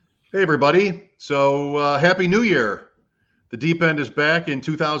Hey, everybody. Happy New Year. The Deep End is back in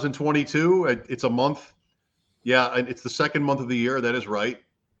 2022. It's a month. Yeah, and it's the second month of the year. That is right.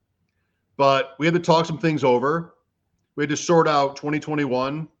 But we had to talk some things over. We had to sort out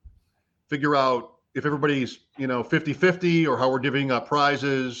 2021, figure out if everybody's, 50-50 or how we're divvying up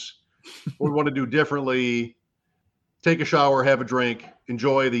prizes, what we want to do differently, take a shower, have a drink,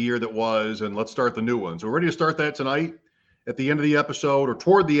 enjoy the year that was, and let's start the new one. So we're ready to start that tonight. At the end of the episode or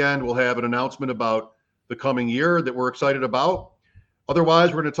toward the end, we'll have an announcement about the coming year that we're excited about. Otherwise,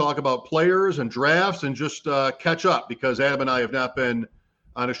 we're going to talk about players and drafts and just catch up because Adam and I have not been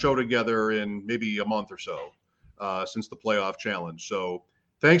on a show together in maybe a month or so since the playoff challenge. So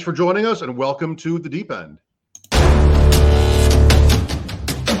thanks for joining us and welcome to the Deep End.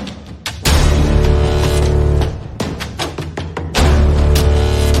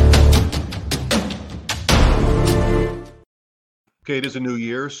 Okay, it is a new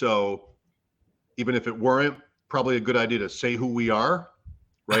year, so even if it weren't, probably a good idea to say who we are.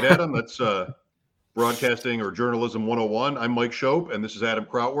 Right, Adam? That's Broadcasting or Journalism 101. I'm Mike Shope, and this is Adam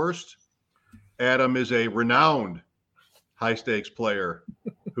Krautwurst. Adam is a renowned high-stakes player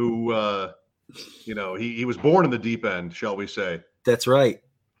who, he was born in the deep end, shall we say. That's right.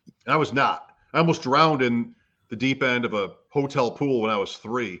 I was not. I almost drowned in the deep end of a hotel pool when I was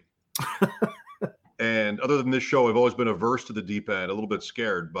 3. And other than this show, I've always been averse to the deep end, a little bit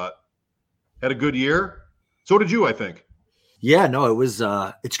scared, but had a good year. So did you, I think. Yeah, no, it was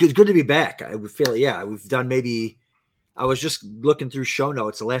it's good to be back. I would feel we've done maybe I was just looking through show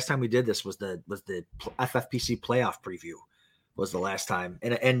notes. The last time we did this was the FFPC playoff preview was the last time.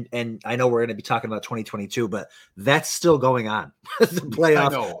 And I know we're going to be talking about 2022, but that's still going on. The playoffs, I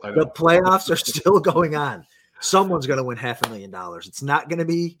know. The playoffs are still going on. Someone's going to win $500,000. It's not going to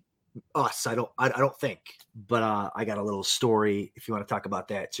be us. I don't think, but I got a little story if you want to talk about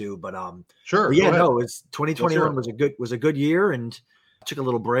that too. But sure. But yeah, no, it was 2021 was a good year, and I took a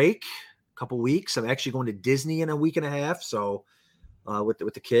little break, a couple weeks. I'm actually going to Disney in a week and a half, so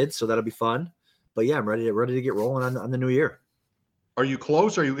with the kids, so that'll be fun. But yeah, I'm ready to get rolling on the new year. Are you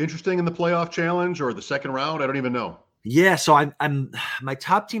close? Are you interested in the playoff challenge or the second round? I don't even know. Yeah, so I'm my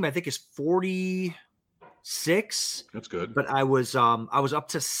top team I think is 46. That's good. But I was up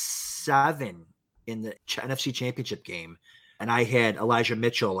to 7 in the NFC Championship game, and I had Elijah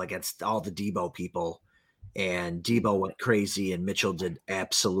Mitchell against all the Debo people, and Debo went crazy, and Mitchell did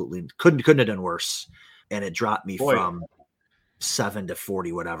absolutely couldn't have done worse, and it dropped me from 7 to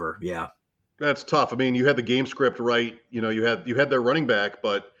 40, whatever. Yeah, that's tough. I mean, you had the game script right. You had their running back,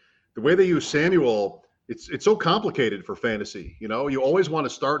 but the way they use Samuel, it's so complicated for fantasy. You always want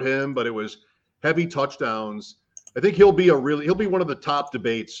to start him, but it was heavy touchdowns. I think he'll be one of the top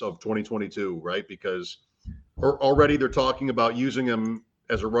debates of 2022, right? Because already they're talking about using him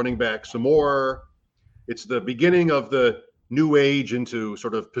as a running back some more. It's the beginning of the new age into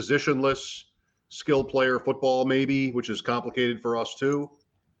sort of positionless skill player football, maybe, which is complicated for us too.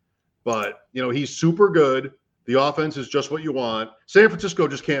 But, he's super good. The offense is just what you want. San Francisco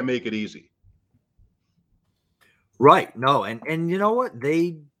just can't make it easy. Right. No. And you know what?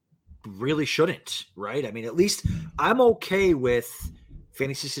 They really shouldn't, right? I mean, at least I'm okay with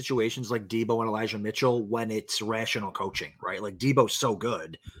fantasy situations like Debo and Elijah Mitchell when it's rational coaching, right? Like Debo's so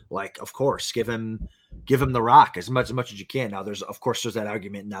good, like of course give him the rock as much as you can. Now there's that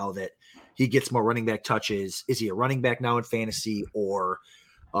argument now that he gets more running back touches. Is he a running back now in fantasy, or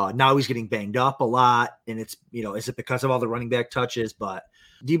now he's getting banged up a lot, and it's is it because of all the running back touches? But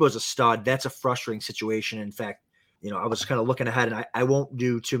Debo's a stud. That's a frustrating situation. In fact, I was kind of looking ahead, and I won't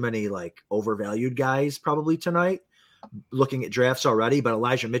do too many like overvalued guys probably tonight, looking at drafts already. But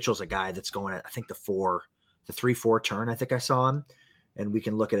Elijah Mitchell's a guy that's going at, I think, the 3-4 turn. I think I saw him, and we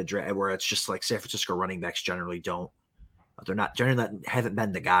can look at a draft where it's just like San Francisco running backs generally haven't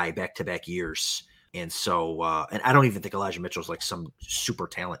been the guy back-to-back years. And so, and I don't even think Elijah Mitchell's like some super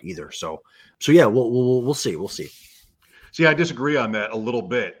talent either. So yeah, we'll see. We'll see. See, I disagree on that a little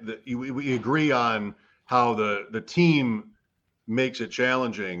bit. We agree on how the team makes it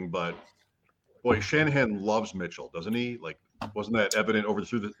challenging, but boy, Shanahan loves Mitchell, doesn't he? Like, wasn't that evident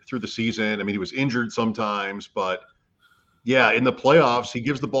through the season? I mean, he was injured sometimes, but yeah, in the playoffs, he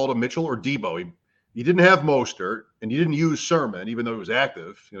gives the ball to Mitchell or Debo. He didn't have Mostert, and he didn't use Sermon, even though he was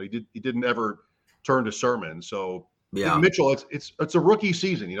active. He didn't ever turn to Sermon. So yeah, Mitchell, it's a rookie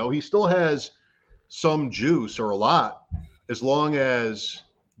season. He still has some juice, or a lot, as long as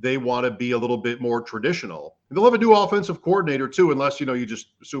they want to be a little bit more traditional. And they'll have a new offensive coordinator too, unless, you just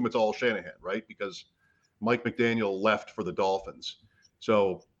assume it's all Shanahan, right? Because Mike McDaniel left for the Dolphins.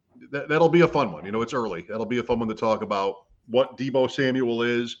 So that'll be a fun one. It's early. That'll be a fun one to talk about what Debo Samuel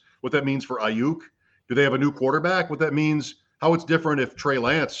is, what that means for Ayuk. Do they have a new quarterback? What that means, how it's different if Trey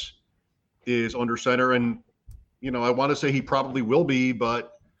Lance is under center. And, I want to say he probably will be,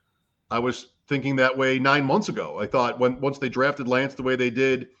 but I was thinking that way 9 months ago. I thought once they drafted Lance the way they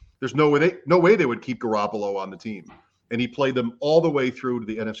did, there's no way they would keep Garoppolo on the team. And he played them all the way through to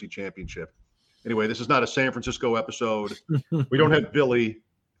the NFC Championship. Anyway, this is not a San Francisco episode. We don't have Billy.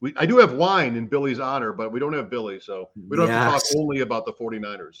 I do have wine in Billy's honor, but we don't have Billy, so we don't have to talk only about the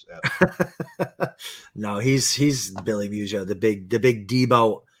 49ers. No, he's Billy Musio, the big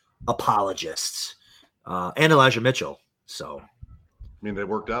Debo apologist, and Elijah Mitchell. So, they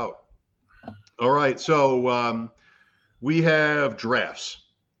worked out. All right, so we have drafts.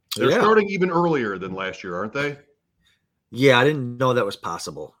 They're starting even earlier than last year, aren't they? Yeah, I didn't know that was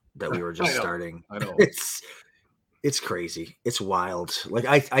possible. That we were just starting. I know. It's crazy. It's wild. Like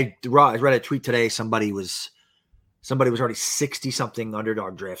I read a tweet today. Somebody was already 60 something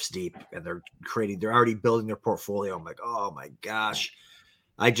underdog drafts deep, and they're already building their portfolio. I'm like, oh my gosh.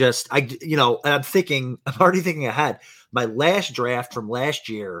 I'm already thinking ahead. My last draft from last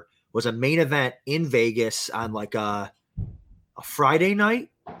year was a main event in Vegas on like a Friday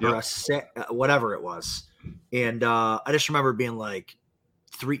night or whatever it was. And I just remember being like,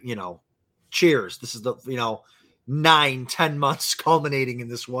 cheers. This is the, 9-10 months culminating in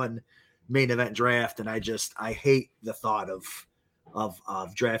this one main event draft. And I hate the thought of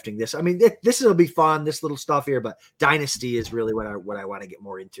drafting this. I mean, this will be fun, this little stuff here, but Dynasty is really what I want to get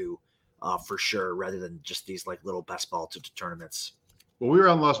more into for sure, rather than just these like little best ball tournaments. Well, we were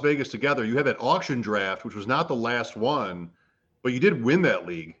on Las Vegas together. You had that auction draft, which was not the last one, but you did win that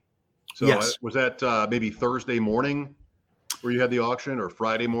league. So yes. Was that maybe Thursday morning where you had the auction, or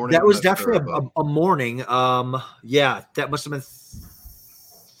Friday morning? That was definitely a morning. That must have been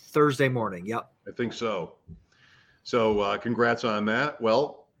Thursday morning. Yep. I think so. So congrats on that.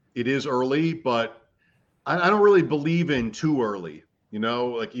 Well, it is early, but I don't really believe in too early.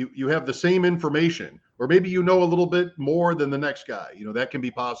 Like you have the same information, or maybe a little bit more than the next guy. That can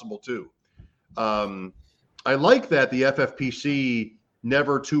be possible too. I like that the FFPC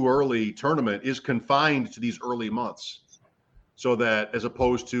never too early tournament is confined to these early months, so that as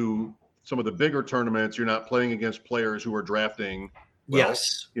opposed to some of the bigger tournaments, you're not playing against players who are drafting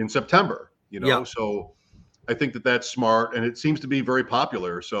in September, So I think that that's smart, and it seems to be very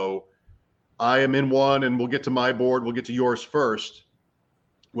popular. So I am in one, and we'll get to my board. We'll get to yours first,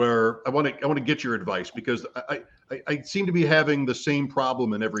 where I want to get your advice, because I seem to be having the same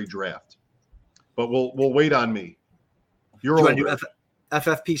problem in every draft, but we'll wait on me. You're older.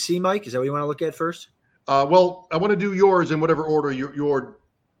 FFPC, Mike? Is that what you want to look at first? Well, I want to do yours in whatever order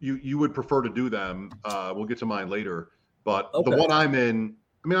you would prefer to do them. We'll get to mine later. But the one I'm in,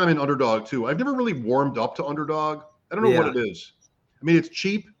 I'm in Underdog too. I've never really warmed up to Underdog. I don't know what it is. It's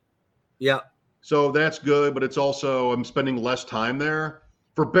cheap. Yeah. So that's good, but it's also, I'm spending less time there.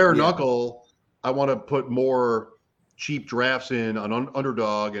 For Bare Knuckle, I want to put more cheap drafts in on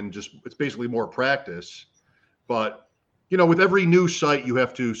Underdog, and it's basically more practice. But with every new site, you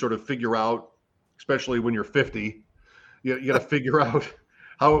have to sort of figure out, especially when you're 50, you got to figure out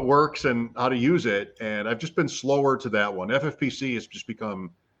how it works and how to use it. And I've just been slower to that one. FFPC has just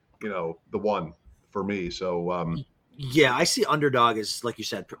become, the one for me. So, I see Underdog as, like you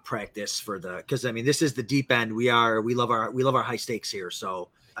said, practice because this is the deep end. We love our high stakes here. So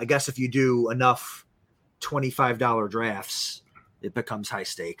I guess if you do enough $25 drafts, it becomes high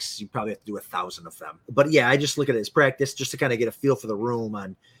stakes. You probably have to do 1,000 of them. But I just look at it as practice, just to kind of get a feel for the room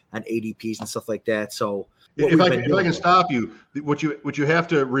on ADPs and stuff like that. So if I can stop you, what you have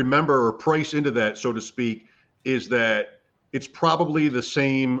to remember or price into that, so to speak, is that it's probably the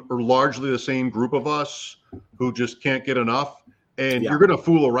same, or largely the same group of us who just can't get enough. And you're going to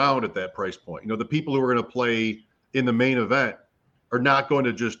fool around at that price point. The people who are going to play in the main event are not going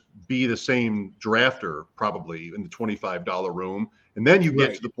to just be the same drafter, probably in the $25 room. And then you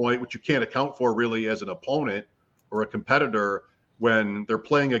get to the point which you can't account for really as an opponent or a competitor, when they're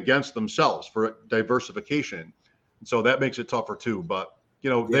playing against themselves for diversification. And so that makes it tougher too, but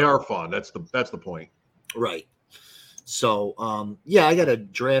they are fun. That's the point. Right. So, I got a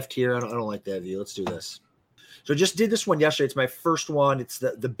draft here. I don't like that view. Let's do this. So just did this one yesterday. It's my first one. It's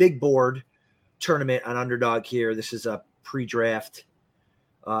the big board tournament on Underdog here. This is a pre-draft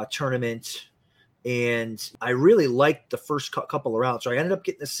tournament, and I really liked the first couple of rounds. So I ended up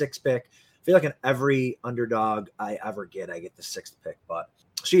getting the 6th pick. I feel like in every Underdog I ever get, I get the 6th pick. But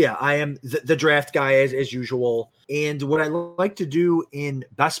so I am the draft guy as usual. And what I like to do in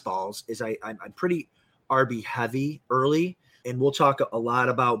best balls is I'm pretty RB heavy early, and we'll talk a lot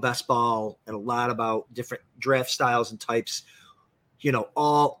about best ball and a lot about different draft styles and types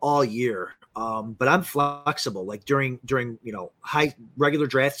all year. But I'm flexible, like during high regular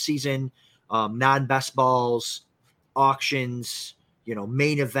draft season, non-best balls, auctions,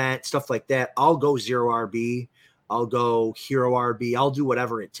 main event, stuff like that. I'll go zero RB. I'll go hero RB. I'll do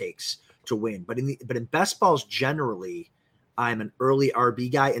whatever it takes to win. But in best balls generally, I'm an early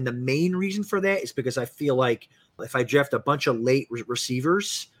RB guy. And the main reason for that is because I feel like if I draft a bunch of late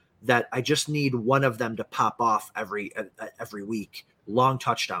receivers, that I just need one of them to pop off every week, long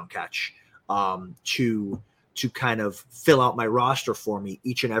touchdown catch, to kind of fill out my roster for me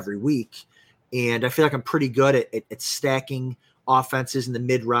each and every week. And I feel like I'm pretty good at stacking offenses in the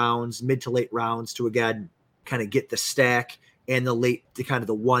mid to late rounds to, again, kind of get the stack and the kind of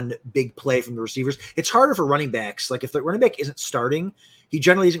the one big play from the receivers. It's harder for running backs. Like if the running back isn't starting, he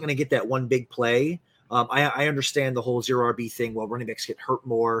generally isn't going to get that one big play. I understand the whole zero RB thing. Well, running backs get hurt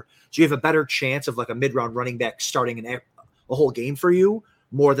more. So you have a better chance of like a mid-round running back starting a whole game for you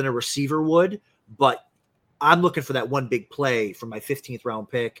more than a receiver would. But I'm looking for that one big play from my 15th round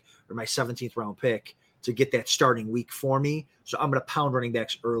pick or my 17th round pick to get that starting week for me. So I'm going to pound running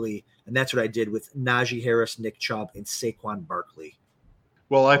backs early. And that's what I did with Najee Harris, Nick Chubb, and Saquon Barkley.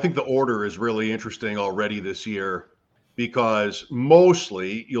 Well, I think the order is really interesting already this year, because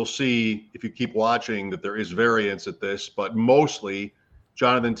mostly you'll see, if you keep watching, that there is variance at this, but mostly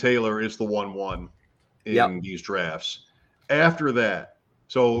Jonathan Taylor is the 1-1 in these drafts. After that,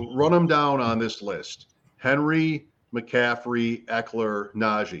 so run them down on this list: Henry, McCaffrey, Eckler,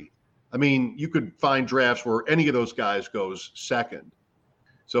 Najee. I mean, you could find drafts where any of those guys goes second.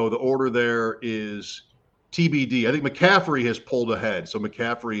 So the order there is TBD. I think McCaffrey has pulled ahead. So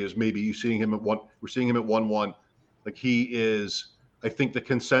McCaffrey is maybe seeing him at 1. We're seeing him at 1-1. Like he is, I think, the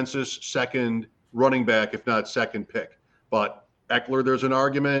consensus second running back, if not second pick. But Eckler, there's an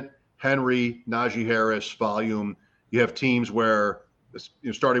argument. Henry, Najee Harris, volume. You have teams where,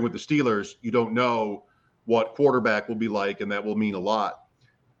 starting with the Steelers, you don't know what quarterback will be like, and that will mean a lot.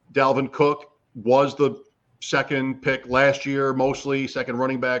 Dalvin Cook was the second pick last year, mostly second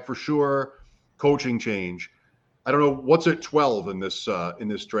running back for sure. Coaching change. I don't know what's at 12 in this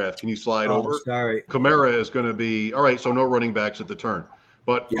draft. Can you slide over? Sorry. Kamara is going to be all right. So no running backs at the turn,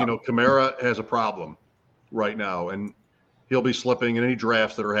 but Kamara has a problem right now, and he'll be slipping in any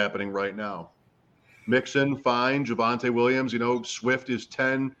drafts that are happening right now. Mixon, fine. Javonte Williams, Swift is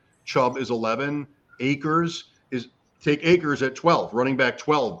 10. Chubb is 11. Take Akers at 12, running back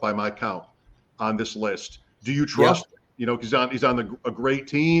 12 by my count on this list. Do you trust? Because he's on a great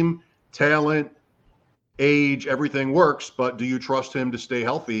team, talent, age, everything works, but do you trust him to stay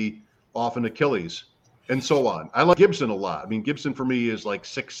healthy off an Achilles, and so on? I like Gibson a lot. I mean, Gibson for me is like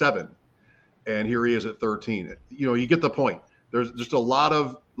 6'7", and here he is at 13. You get the point. There's just a lot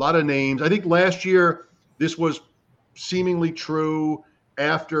of names. I think last year this was seemingly true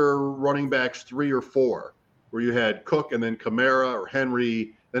after running backs 3 or 4, where you had Cook and then Kamara or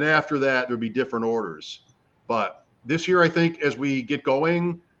Henry. Then after that, there'd be different orders. But this year, I think as we get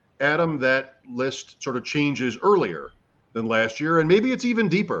going, Adam, that list sort of changes earlier than last year, and maybe it's even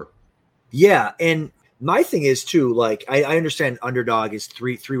deeper. Yeah, and my thing is too, like I understand underdog is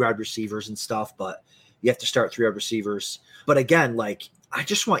three wide receivers and stuff, but you have to start 3 wide receivers. But again, like I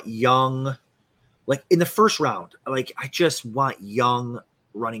just want young, like in the first round, like I just want young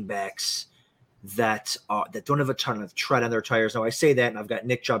running backs that don't have a ton of tread on their tires. Now I say that, and I've got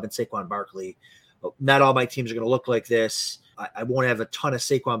Nick Chubb and Saquon Barkley. Not all my teams are going to look like this. I won't have a ton of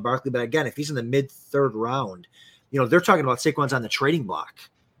Saquon Barkley, but again, if he's in the mid-third round, they're talking about Saquon's on the trading block.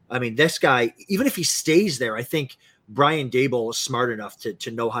 I mean, this guy, even if he stays there, I think Brian Daboll is smart enough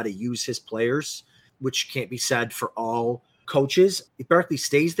to know how to use his players, which can't be said for all coaches. If Barkley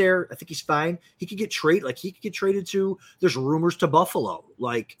stays there, I think he's fine. He could get traded to, there's rumors to Buffalo,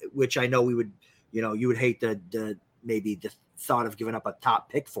 which I know we would, you would hate the maybe the thought of giving up a top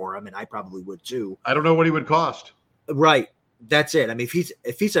pick for him, and I probably would too. I don't know what he would cost. Right. That's it. I mean,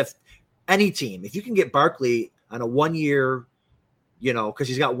 if he's any team, if you can get Barkley on a 1 year, because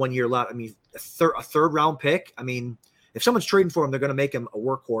he's got 1 year left. I mean, a third round pick. I mean, if someone's trading for him, they're going to make him a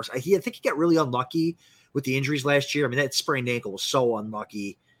workhorse. I think he got really unlucky with the injuries last year. I mean, that sprained ankle was so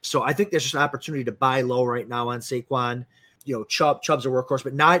unlucky. So I think there's just an opportunity to buy low right now on Saquon. Chubb's a workhorse,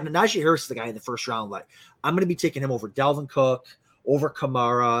 but Najee Harris is the guy in the first round. Like, I'm going to be taking him over Dalvin Cook, over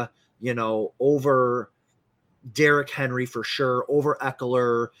Kamara, over Derrick Henry for sure, over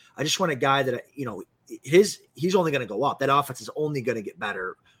Eckler. I just want a guy that, he's only going to go up. That offense is only going to get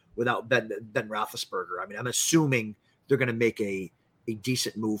better without Ben Roethlisberger. I mean, I'm assuming they're going to make a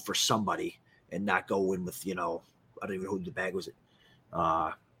decent move for somebody and not go in with, I don't even know who the bag was.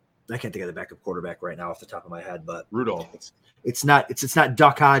 I can't think of the backup quarterback right now off the top of my head, but Rudolph. It's not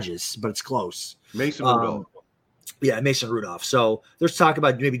Duck Hodges, but it's close. Mason Rudolph. Yeah, Mason Rudolph. So there's talk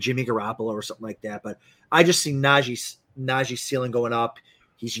about maybe Jimmy Garoppolo or something like that. But I just see Najee's ceiling going up.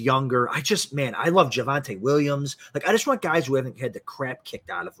 He's younger. I love Javonte Williams. Like, I just want guys who haven't had the crap kicked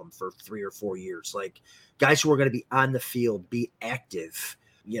out of them for 3 or 4 years. Like, guys who are going to be on the field, be active,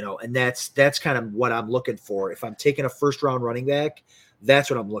 and that's kind of what I'm looking for. If I'm taking a first-round running back, that's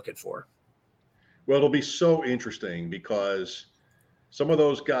what I'm looking for. Well, it'll be so interesting because some of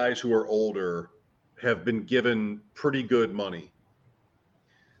those guys who are older have been given pretty good money.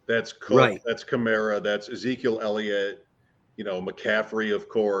 That's Cook, right. That's Kamara, that's Ezekiel Elliott, McCaffrey, of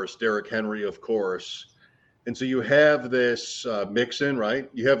course, Derrick Henry, of course. And so you have this mix-in, right?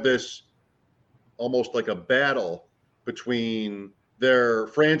 You have this almost like a battle between their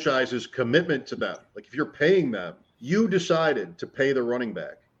franchise's commitment to them. Like, if you're paying them, you decided to pay the running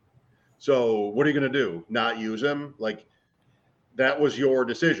back. So what are you going to do? Not use him? Like, that was your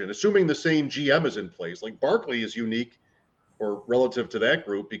decision. Assuming the same GM is in place. Like, Barkley is unique or relative to that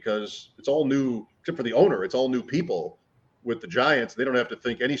group because it's all new, except for the owner. It's all new people with the Giants. They don't have to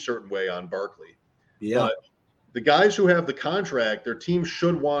think any certain way on Barkley. Yeah. But the guys who have the contract, their team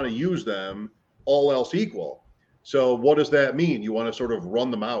should want to use them, all else equal. So what does that mean? You want to sort of run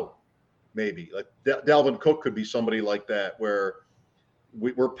them out, maybe. Like Dalvin Cook could be somebody like that where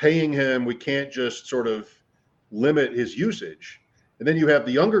we're paying him. We can't just sort of limit his usage. And then you have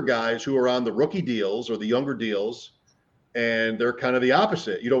the younger guys who are on the rookie deals or the younger deals, and they're kind of the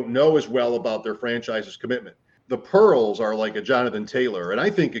opposite. You don't know as well about their franchise's commitment. The pearls are like a Jonathan Taylor, and I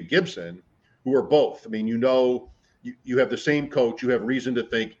think a Gibson, who are both. I mean, you have the same coach. You have reason to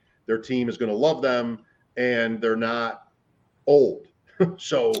think their team is going to love them, and they're not old.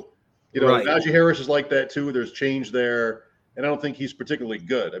 So, right. Najee Harris is like that too. There's change there, and I don't think he's particularly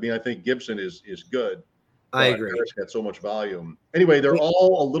good. I mean, I think Gibson is good. I agree. Harris got so much volume. Anyway, they're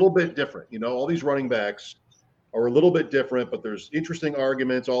all a little bit different. All these running backs are a little bit different, but there's interesting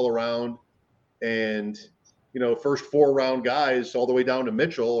arguments all around. And, first 4-round guys all the way down to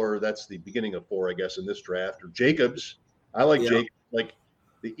Mitchell, or that's the beginning of 4, I guess, in this draft, or Jacobs. I like Jacobs. Like,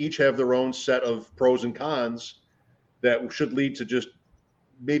 they each have their own set of pros and cons that should lead to just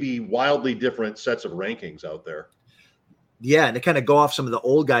maybe wildly different sets of rankings out there. Yeah, and to kind of go off some of the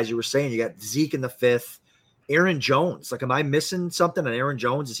old guys you were saying, you got Zeke in the 5th, Aaron Jones. Like, am I missing something on Aaron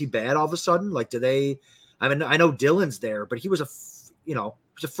Jones? Is he bad all of a sudden? Like, I know Dylan's there, but he was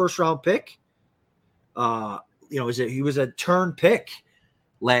a first-round pick. He was a turn pick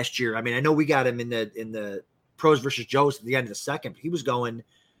last year. I mean, I know we got him in the pros versus Joes at the end of the second, but he was going,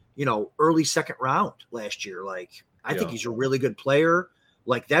 early second round last year. Like, I think he's a really good player.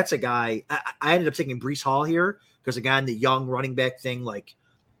 Like, that's a guy. I ended up taking Breece Hall here because, again, the young running back thing, like,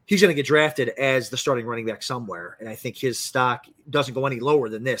 he's going to get drafted as the starting running back somewhere. And I think his stock doesn't go any lower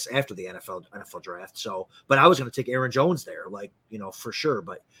than this after the NFL draft. So, but I was going to take Aaron Jones there, like, for sure.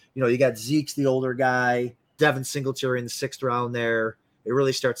 But, you got Zeke's the older guy, Devin Singletary in the 6th round there. It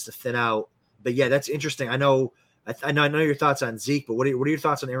really starts to thin out. But yeah, that's interesting. I know your thoughts on Zeke, but what are your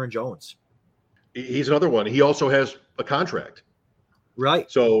thoughts on Aaron Jones? He's another one. He also has a contract. Right.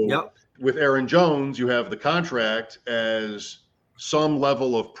 So with Aaron Jones, you have the contract as some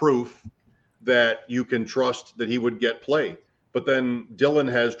level of proof that you can trust that he would get play. But then Dylan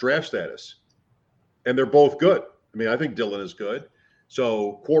has draft status, and they're both good. I mean, I think Dylan is good.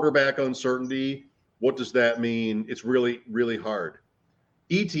 So quarterback uncertainty, what does that mean? It's really, really hard.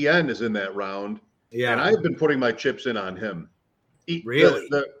 ETN is in that round, and I've been putting my chips in on him. Really?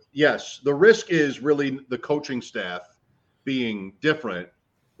 Yes. The risk is really the coaching staff being different,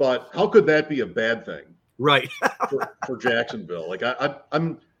 but how could that be a bad thing? Right. for Jacksonville. Like,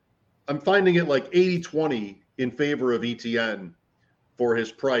 I'm finding it like 80-20 in favor of ETN for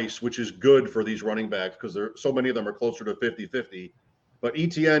his price, which is good for these running backs because so many of them are closer to 50-50. But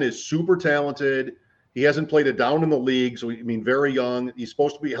ETN is super talented. He hasn't played a down in the league, so very young. He's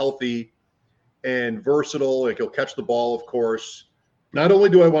supposed to be healthy and versatile. Like, he'll catch the ball, of course. Not only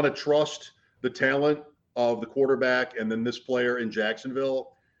do I want to trust the talent of the quarterback and then this player in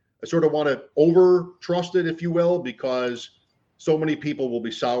Jacksonville, I sort of want to over-trust it, if you will, because so many people will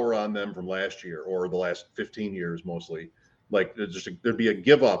be sour on them from last year or the last 15 years mostly. Like, there'd be a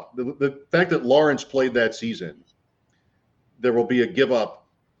give-up. The fact that Lawrence played that season, there will be a give-up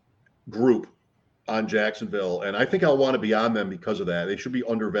group on Jacksonville, and I think I'll want to be on them because of that. They should be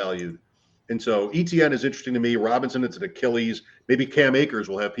undervalued. And so ETN is interesting to me. Robinson, it's an Achilles. Maybe Cam Akers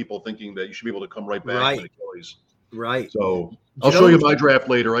will have people thinking that you should be able to come right back to Achilles. Right. So I'll show you my draft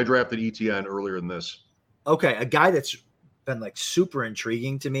later. I drafted ETN earlier than this. Okay, a guy that's been like super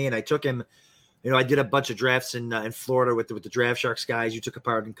intriguing to me. And I took him, I did a bunch of drafts in Florida with the Draft Sharks guys. You took a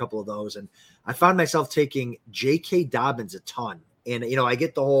part in a couple of those. And I found myself taking J.K. Dobbins a ton. And, I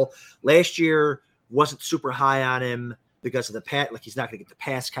get the whole last year wasn't super high on him because of the like he's not going to get the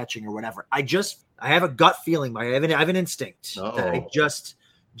pass catching or whatever. I have a gut feeling. I have an instinct that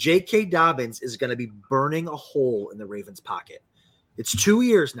J.K. Dobbins is going to be burning a hole in the Ravens' pocket. It's 2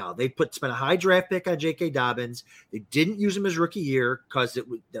 years now. They spent a high draft pick on J.K. Dobbins. They didn't use him his rookie year because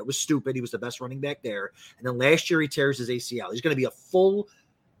that was stupid. He was the best running back there. And then last year he tears his ACL. He's going to be a full,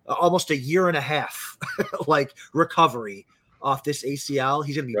 almost a year and a half, like recovery off this ACL.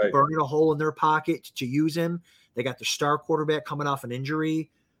 He's going to be burning a hole in their pocket to use him. They got the star quarterback coming off an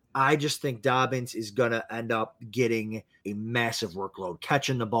injury. I just think Dobbins is going to end up getting a massive workload,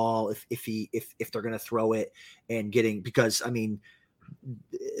 catching the ball if they're going to throw it and because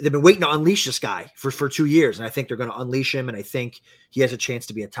they've been waiting to unleash this guy for 2 years, and I think they're going to unleash him, and I think he has a chance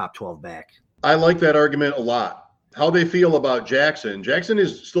to be a top 12 back. I like that argument a lot. How they feel about Jackson. Jackson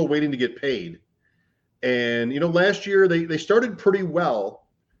is still waiting to get paid. And, last year they started pretty well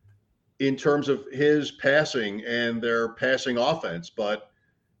in terms of his passing and their passing offense, but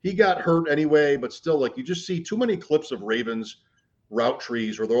he got hurt anyway. But still, like, you just see too many clips of Ravens route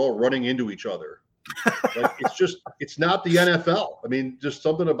trees where they're all running into each other. Like, it's not the NFL. I mean, just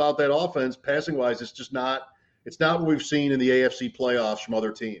something about that offense passing wise, it's not what we've seen in the AFC playoffs from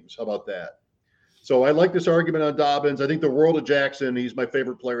other teams. How about that? So I like this argument on Dobbins. I think the world of Jackson. He's my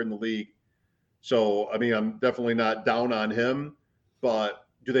favorite player in the league. So, I'm definitely not down on him, but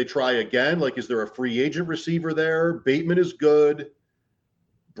do they try again? Like, is there a free agent receiver there? Bateman is good.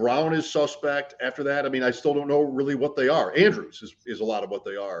 Brown is suspect. After that, I still don't know really what they are. Andrews is a lot of what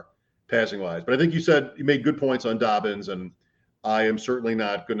they are passing wise, but I think you made good points on Dobbins, and I am certainly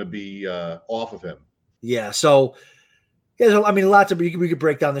not going to be off of him. Yeah. So, lots of, we could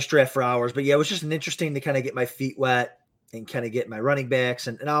break down this draft for hours, but yeah, it was just interesting to kind of get my feet wet and kind of get my running backs.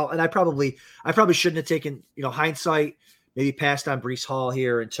 And I probably shouldn't have taken, hindsight, maybe passed on Breece Hall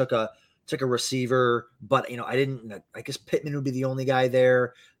here and took a receiver, but I didn't. I guess Pittman would be the only guy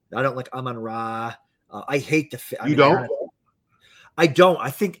there. I don't like Amon-Ra. I hate the fit. You don't? I don't. I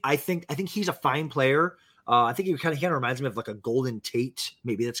think he's a fine player. I think he kind of reminds me of like a Golden Tate.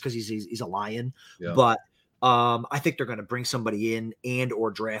 Maybe that's because he's a Lion. Yeah. But I think they're going to bring somebody in and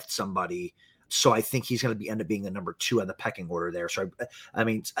or draft somebody. So I think he's going to end up being the number 2 on the pecking order there. So let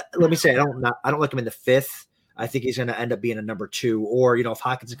me say I don't like him in the 5th. I think he's going to end up being a number 2, or if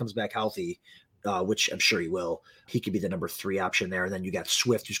Hockenson comes back healthy, which I'm sure he will, he could be the number 3 option there. And then you got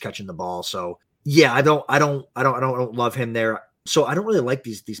Swift who's catching the ball. So yeah, I don't love him there. So I don't really like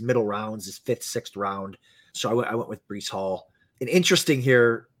these middle rounds, this 5th, 6th round. So I went with Breece Hall. And interesting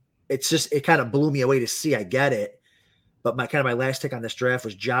here, it kind of blew me away to see. I get it. But my last take on this draft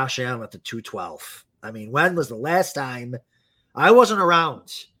was Josh Allen at the 212. When was the last time? I wasn't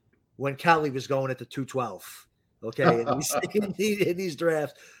around when Kelly was going at the 212. Okay, in these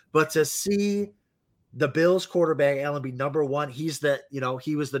drafts. But to see the Bills quarterback Allen be number 1, he was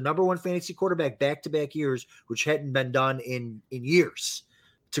the number 1 fantasy quarterback back-to-back years, which hadn't been done in years,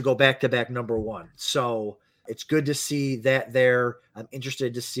 to go back-to-back number 1. So it's good to see that there. I'm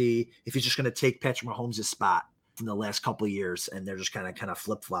interested to see if he's just going to take Patrick Mahomes' spot in the last couple of years, and they're just kind of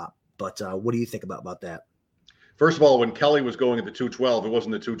flip-flop. But what do you think about that? First of all, when Kelly was going at the 212, it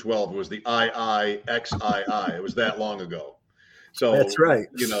wasn't the 212, it was the XII. It was that long ago. So that's right.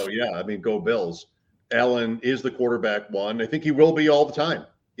 Go Bills. Allen is the quarterback 1. I think he will be all the time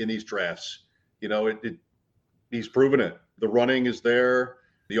in these drafts. He's proven it. The running is there.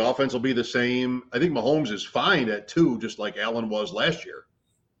 The offense will be the same. I think Mahomes is fine at 2, just like Allen was last year.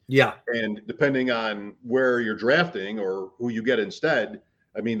 Yeah. And depending on where you're drafting or who you get instead,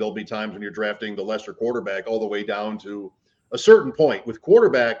 there'll be times when you're drafting the lesser quarterback all the way down to a certain point. With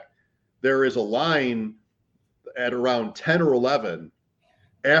quarterback, there is a line at around 10 or 11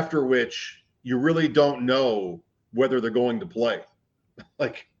 after which you really don't know whether they're going to play.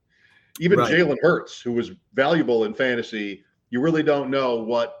 Like even Jalen Hurts, who was valuable in fantasy, you really don't know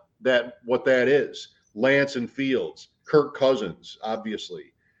what that is. Lance and Fields, Kirk Cousins,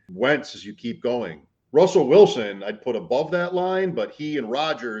 obviously. Wentz as you keep going. Russell Wilson, I'd put above that line, but he and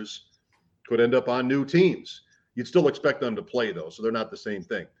Rodgers could end up on new teams. You'd still expect them to play, though, so they're not the same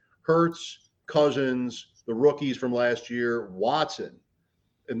thing. Hurts, Cousins, the rookies from last year, Watson,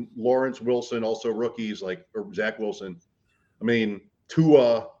 and Lawrence Wilson, also rookies or Zach Wilson.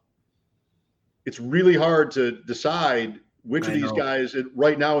 Tua. It's really hard to decide which of these guys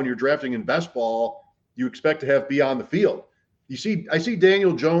right now when you're drafting in best ball you expect to have be on the field. I see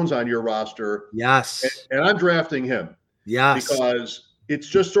Daniel Jones on your roster. Yes. And I'm drafting him. Yes. because it's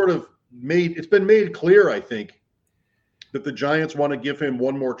just sort of it's been made clear, I think, that the Giants want to give him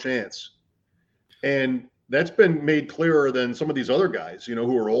one more chance. And that's been made clearer than some of these other guys,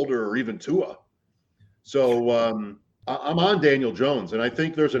 who are older, or even Tua. So I'm on Daniel Jones, and I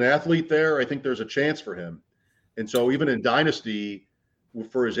think there's an athlete there. I think there's a chance for him. And so even in Dynasty,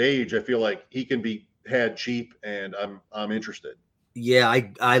 for his age, I feel like he can be had cheap, and I'm interested. Yeah,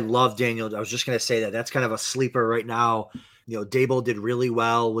 I love Daniel. I was just going to say that. That's kind of a sleeper right now. Dable did really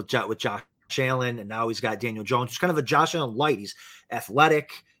well with Josh Allen, and now he's got Daniel Jones. He's kind of a Josh Allen light. He's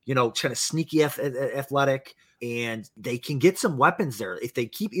athletic, kind of sneaky athletic, and they can get some weapons there if they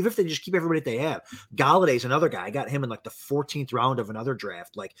just keep everybody that they have. Galladay's another guy. I got him in like the 14th round of another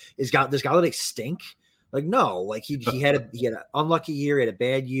draft. Like, does Galladay stink? Like, no. Like he had an unlucky year. He had a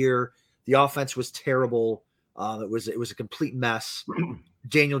bad year. The offense was terrible. It was a complete mess.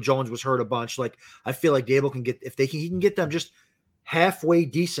 Daniel Jones was hurt a bunch. Like, I feel like Dable can he can get them just halfway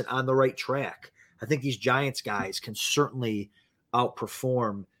decent on the right track. I think these Giants guys can certainly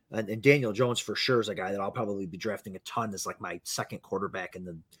outperform. And Daniel Jones for sure is a guy that I'll probably be drafting a ton as like my second quarterback in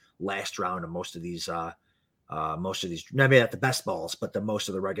the last round of most of these, maybe not the best balls, but most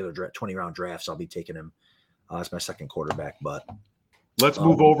of the regular 20 round drafts, I'll be taking him as my second quarterback. But let's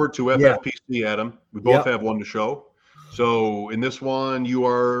move over to FFPC, Adam. We both have one to show. So in this one, you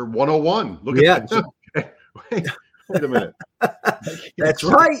are 101. Look at that. Wait a minute. That's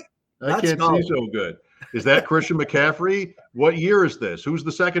right. I can't see so good. Is that Christian McCaffrey? What year is this? Who's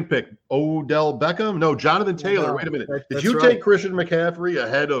the second pick? Odell Beckham? No, Jonathan Taylor. No, wait a minute. Did you take Christian McCaffrey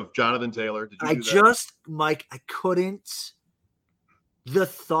ahead of Jonathan Taylor? Did you do that? Mike, I couldn't. The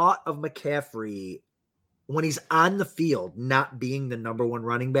thought of McCaffrey when he's on the field not being the number one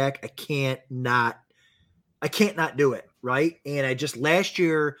running back, I can't not do it, right? And I just last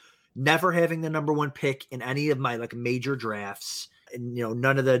year never having the number one pick in any of my like major drafts, and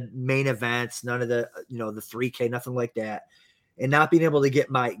none of the main events, none of the the 3K, nothing like that, and not being able to get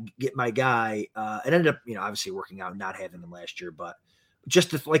my guy. It ended up obviously working out, not having him last year, but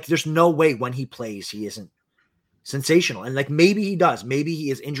just there's no way when he plays he isn't sensational. And like maybe he does, maybe he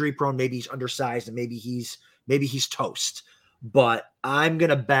is injury prone, maybe he's undersized, and maybe he's toast. But I'm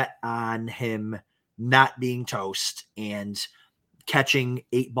gonna bet on him not being toast and catching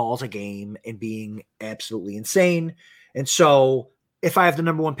 8 balls a game and being absolutely insane. And so if I have the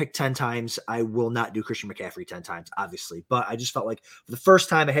number one pick 10 times, I will not do Christian McCaffrey 10 times, obviously. But I just felt like for the first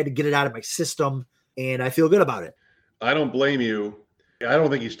time I had to get it out of my system, and I feel good about it. I don't blame you. I don't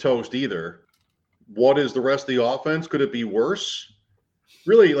think he's toast either. What is the rest of the offense? Could it be worse?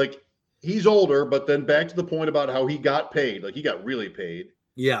 Really, like, he's older, but then back to the point about how he got paid. Like, he got really paid.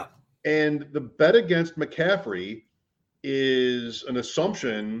 Yeah. And the bet against McCaffrey is an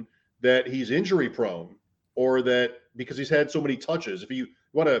assumption that he's injury prone, or that because he's had so many touches. If you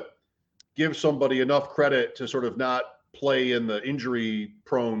want to give somebody enough credit to sort of not play in the injury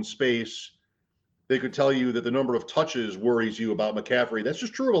prone space, they could tell you that the number of touches worries you about McCaffrey. That's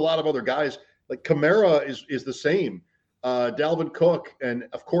just true of a lot of other guys. Like Kamara is the same. Dalvin Cook and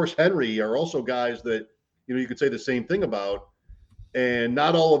of course Henry are also guys that you could say the same thing about, and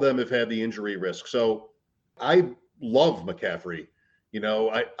not all of them have had the injury risk. So I love McCaffrey. I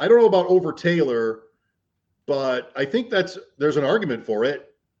don't know about over Taylor, but I think there's an argument for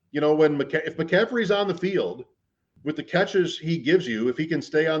it. If McCaffrey's on the field with the catches he gives you, if he can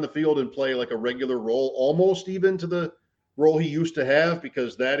stay on the field and play like a regular role, almost even to the role he used to have,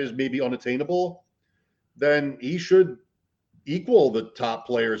 because that is maybe unattainable, then he should equal the top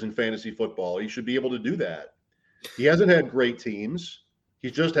players in fantasy football. He should be able to do that. He hasn't had great teams. He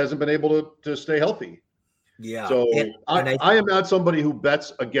just hasn't been able to stay healthy. Yeah. So I am not somebody who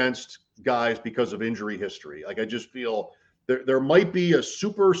bets against guys because of injury history. Like, I just feel there might be a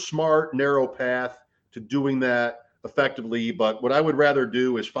super smart, narrow path to doing that effectively. But what I would rather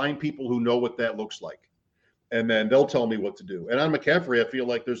do is find people who know what that looks like, and then they'll tell me what to do. And on McCaffrey, I feel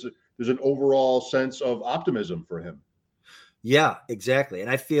like there's an overall sense of optimism for him. Yeah, exactly. And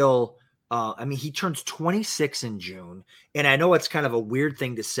I feel, he turns 26 in June, and I know it's kind of a weird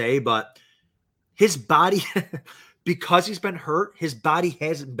thing to say, but his body, because he's been hurt, his body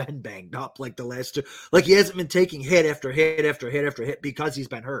hasn't been banged up like the last two. Like, he hasn't been taking hit after hit after hit after hit because he's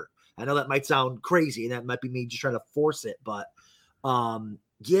been hurt. I know that might sound crazy, and that might be me just trying to force it, but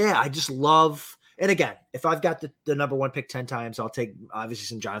I just love. And again, if I've got the number one pick 10 times, I'll take obviously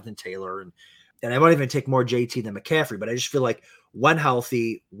some Jonathan Taylor, and I might even take more JT than McCaffrey. But I just feel like when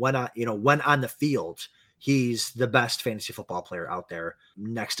healthy, when on the field, he's the best fantasy football player out there,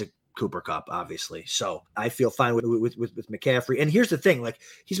 next to Cooper Kupp, obviously. So I feel fine with McCaffrey. And here's the thing: like,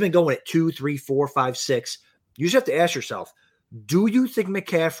 he's been going at 2, 3, 4, 5, 6 You just have to ask yourself, do you think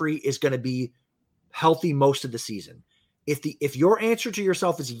McCaffrey is going to be healthy most of the season? If your answer to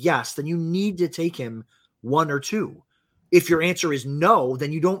yourself is yes, then you need to take him 1 or 2. If your answer is no,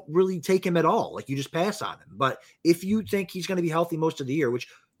 then you don't really take him at all. Like, you just pass on him. But if you think he's going to be healthy most of the year, which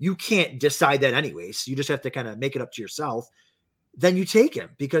you can't decide that anyways, you just have to kind of make it up to yourself, then you take him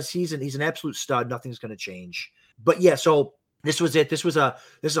because he's an absolute stud. Nothing's going to change. But yeah, so this was it. This is a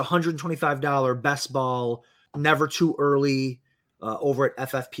 $125 best ball, never too early, over at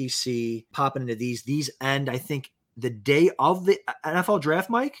FFPC, popping into these. These end, I think, the day of the NFL draft,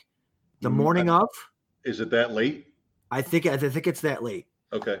 Mike, the morning of. Is it that late? I think it's that late.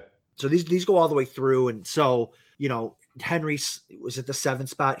 Okay. So these go all the way through. And so, Henry was at the 7th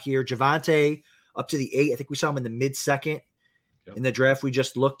spot here. Javonte up to the 8. I think we saw him in the mid-second in the draft we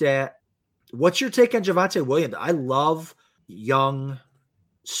just looked at. What's your take on Javonte Williams? I love young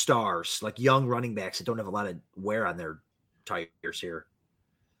stars, like young running backs that don't have a lot of wear on their tires here.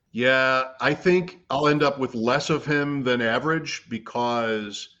 Yeah, I think I'll end up with less of him than average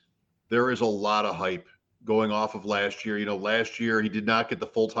because there is a lot of hype going off of last year. Last year he did not get the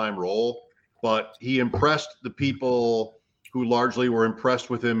full-time role, but he impressed the people who largely were impressed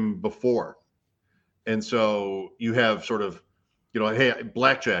with him before. And so you have sort of, hey,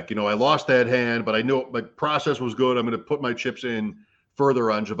 blackjack, I lost that hand, but I knew my process was good. I'm going to put my chips in further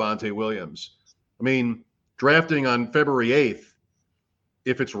on Javonte Williams. I mean, drafting on February 8th,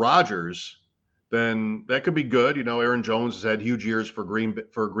 if it's Rodgers, then that could be good. Aaron Jones has had huge years for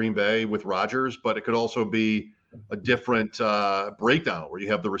Green Bay with Rodgers, but it could also be a different breakdown where you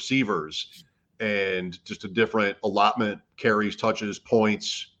have the receivers and just a different allotment, carries, touches,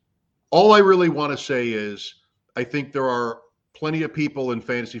 points. All I really want to say is I think there are plenty of people in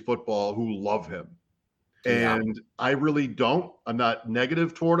fantasy football who love him. And I really don't. I'm not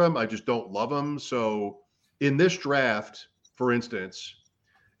negative toward him. I just don't love him. So in this draft, for instance,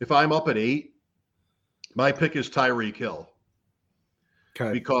 if I'm up at 8, my pick is Tyreek Hill.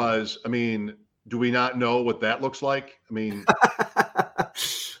 Okay. Because, do we not know what that looks like?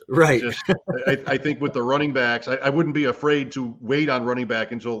 Right. I think with the running backs, I wouldn't be afraid to wait on running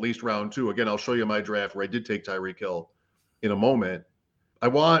back until at least round 2. Again, I'll show you my draft where I did take Tyreek Hill in a moment. I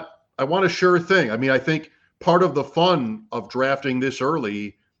want a sure thing. I think part of the fun of drafting this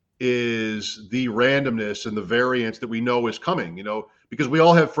early is the randomness and the variance that we know is coming, because we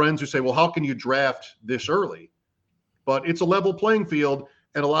all have friends who say, well, how can you draft this early? But it's a level playing field.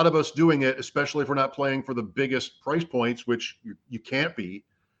 And a lot of us doing it, especially if we're not playing for the biggest price points, which you can't be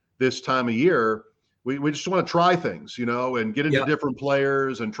this time of year, we just want to try things, and get into different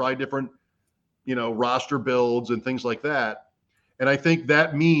players and try different, roster builds and things like that. And I think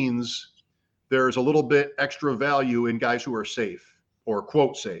that means there's a little bit extra value in guys who are safe or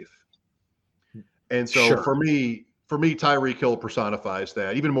quote safe. And so for me, Tyreek Hill personifies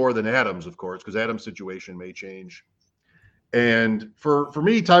that even more than Adams, of course, because Adams' situation may change. And for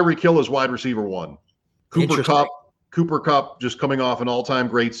me, Tyreek Hill is wide receiver 1. Cooper Kupp just coming off an all-time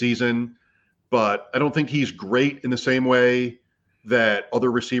great season, but I don't think he's great in the same way that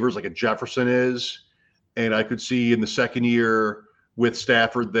other receivers like a Jefferson is. And I could see in the second year with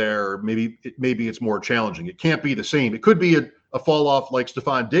Stafford there, maybe it's more challenging. It can't be the same. It could be a fall off like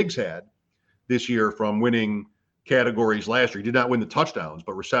Stephon Diggs had this year from winning categories last year. He did not win the touchdowns,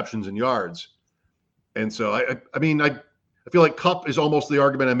 but receptions and yards. And so I feel like Kupp is almost the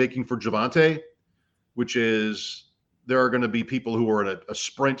argument I'm making for Javonte, which is there are going to be people who are in a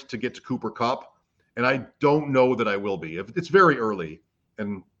sprint to get to Cooper Kupp, and I don't know that I will be. It's very early,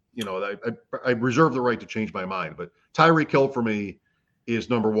 and I reserve the right to change my mind. But Tyreek Hill for me is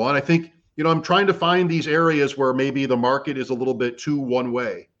number 1. I think I'm trying to find these areas where maybe the market is a little bit too one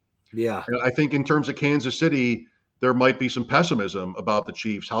way. Yeah, and I think in terms of Kansas City, there might be some pessimism about the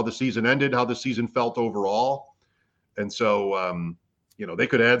Chiefs, how the season ended, how the season felt overall. And so, they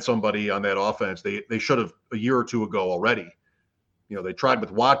could add somebody on that offense. They should have a year or two ago already. They tried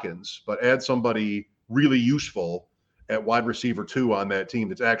with Watkins, but add somebody really useful at wide receiver 2 on that team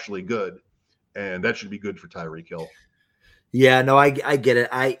that's actually good. And that should be good for Tyreek Hill. Yeah, no, I get it.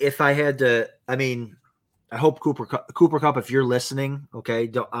 If I had to, I hope Cooper Kupp, if you're listening,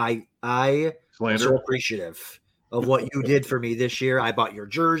 okay, I'm so appreciative of what you did for me this year. I bought your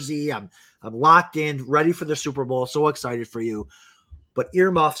jersey. I'm locked in, ready for the Super Bowl. So excited for you. But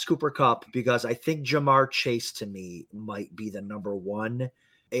earmuffs Cooper Kupp because I think Jamar Chase to me might be the number 1.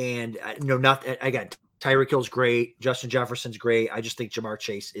 And Tyreek Hill's great. Justin Jefferson's great. I just think Jamar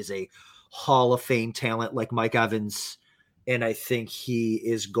Chase is a Hall of Fame talent like Mike Evans. And I think he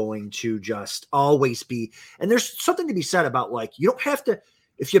is going to just always be. And there's something to be said about you don't have to.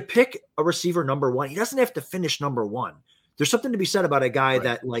 if you pick a receiver number one, he doesn't have to finish number one. There's something to be said about a guy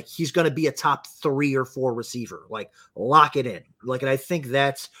that like he's going to be a top 3 or 4 receiver. Like lock it in. Like, and I think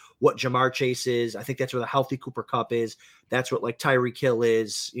that's what Ja'Marr Chase is. I think that's where the healthy Cooper Kupp is. That's what like Tyreek Hill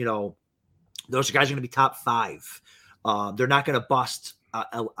is. You know, those guys are going to be top 5. They're not going to bust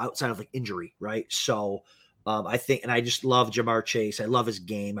outside of like injury, right? So I think, and I just love Ja'Marr Chase. I love his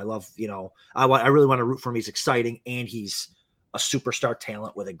game. I love, you know, I really want to root for him. He's exciting, and he's a superstar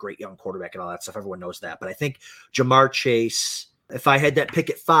talent with a great young quarterback and all that stuff. Everyone knows that. But I think Ja'Marr Chase, if I had that pick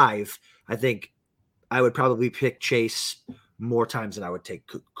at 5, I think I would probably pick Chase more times than I would take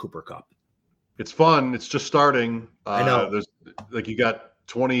Cooper Kupp. It's fun. It's just starting. I know. There's like you got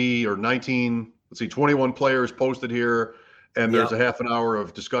 20 or 19, 21 players posted here, and there's a half an hour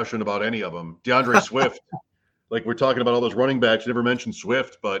of discussion about any of them. DeAndre Swift, like we're talking about all those running backs. You never mentioned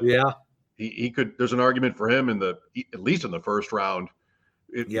Swift, but he could. There's an argument for him at least in the first round,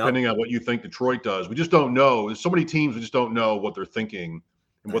 depending on what you think Detroit does. We just don't know. There's so many teams we just don't know what they're thinking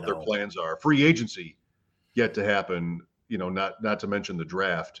and what their plans are. Free agency yet to happen. You know, not to mention the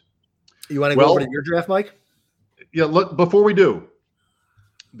draft. You want to go over to your draft, Mike? Yeah. Look, before we do,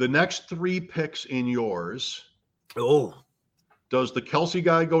 the next 3 picks in yours. Oh. Does the Kelsey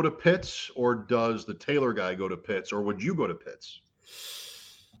guy go to Pitts, or does the Taylor guy go to Pitts, or would you go to Pitts?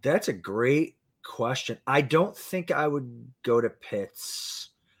 That's a great question. I don't think I would go to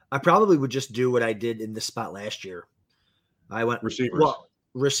Pitts. I probably would just do what I did in this spot last year. I went receivers. Well,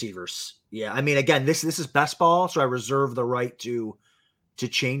 receivers. Yeah. I mean, again, this is best ball, so I reserve the right to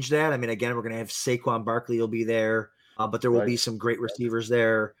change that. I mean, again, we're going to have Saquon Barkley will be there, but there will be some great receivers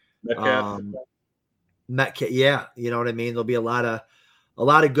there. Metcalf, yeah, you know what I mean? There'll be a lot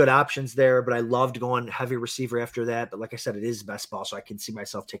of good options there, but I loved going heavy receiver after that. But like I said, it is best ball, so I can see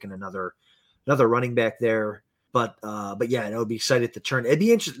myself taking another running back there. But yeah, I would be excited to turn. It'd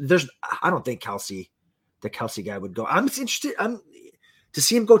be interesting. I don't think the Kelsey guy would go. I'm interested. To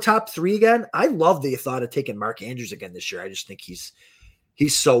see him go top 3 again. I love the thought of taking Mark Andrews again this year. I just think he's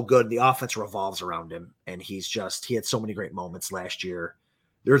so good. The offense revolves around him, and he had so many great moments last year.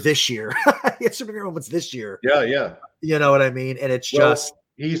 Or this year. He had so many moments this year. Yeah. You know what I mean? And it's just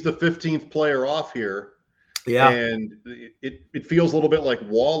he's the 15th player off here. Yeah. And it feels a little bit like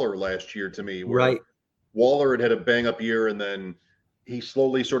Waller last year to me. Right. Waller had a bang up year, and then he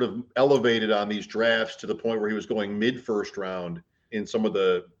slowly sort of elevated on these drafts to the point where he was going mid-first round in some of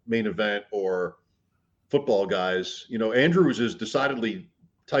the main event or football guys. You know, Andrews is decidedly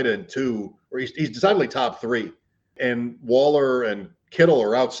tight end 2, or he's decidedly top 3. And Waller and Kittle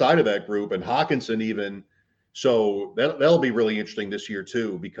are outside of that group, and Hawkinson even. So that'll be really interesting this year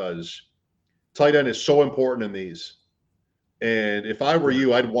too, because tight end is so important in these. And if I were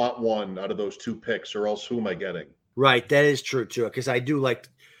you, I'd want one out of those 2 picks, or else who am I getting? Right. That is true too. Because I do like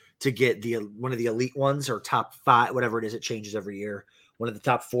to get one of the elite ones, or top 5, whatever it is. It changes every year. One of the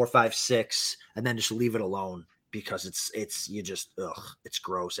top 4, 5, 6, and then just leave it alone, because it's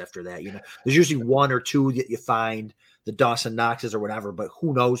gross after that. You know, there's usually 1 or 2 that you find, the Dawson Knoxes or whatever, but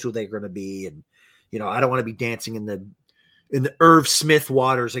who knows who they're going to be. And, you know, I don't want to be dancing in the Irv Smith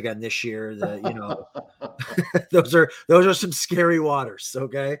waters again this year. Those are some scary waters.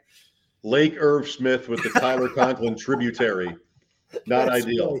 Okay. Lake Irv Smith with the Tyler Conklin tributary. Not That's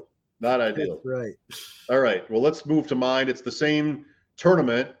ideal. Right. Not ideal. That's right. All right. Well, let's move to mine. It's the same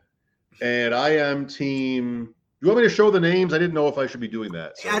tournament, and I am team. You want me to show the names? I didn't know if I should be doing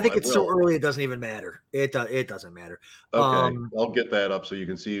that. So I think it's so early, it doesn't even matter. It doesn't matter. Okay, I'll get that up so you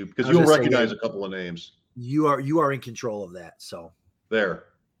can see, because you'll recognize a couple of names. You are in control of that. So there.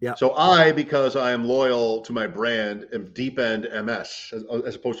 Yeah. So because I am loyal to my brand, am Deep End MS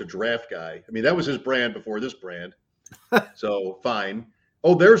as opposed to Draft Guy. I mean, that was his brand before this brand. So fine.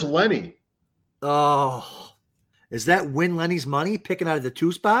 Oh, there's Lenny. Oh. Is that Win Lenny's Money picking out of the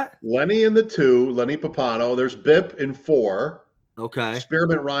 2 spot? Lenny in the 2, Lenny Papano. There's Bip in 4. Okay.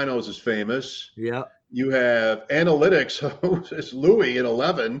 Spearmint Rhinos is famous. Yeah. You have Analytics, it's Louis in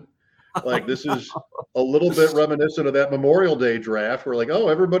 11. Like, this is a little bit reminiscent of that Memorial Day draft where, like, oh,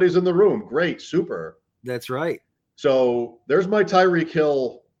 everybody's in the room. Great, super. That's right. So there's my Tyreek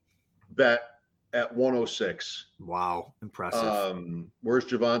Hill bet at 106. Wow, impressive. Where's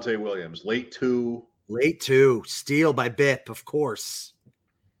Javonte Williams? Late 2. Late 2. Steal by Bip, of course.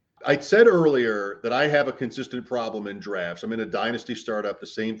 I said earlier that I have a consistent problem in drafts. I'm in a dynasty startup. The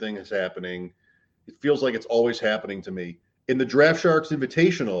same thing is happening. It feels like it's always happening to me. In the Draft Sharks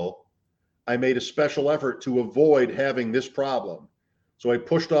Invitational, I made a special effort to avoid having this problem. So I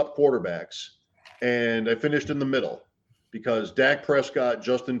pushed up quarterbacks, and I finished in the middle because Dak Prescott,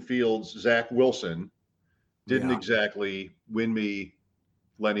 Justin Fields, Zach Wilson didn't exactly win me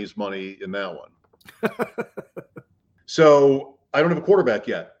Lenny's money in that one. So I don't have a quarterback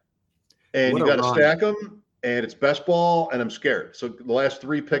yet. And What you a got to run. stack them, and it's best ball, and I'm scared. So the last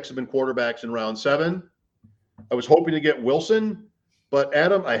 3 picks have been quarterbacks in round 7. I was hoping to get Wilson, but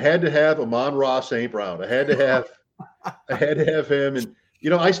Adam, I had to have Amon-Ra St. Brown. I had to have him. And,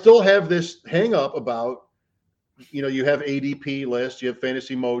 I still have this hang up about, you have ADP list, you have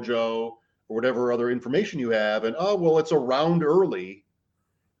Fantasy Mojo, or whatever other information you have. And, it's a round early.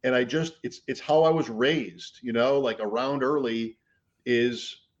 And it's how I was raised, like a round early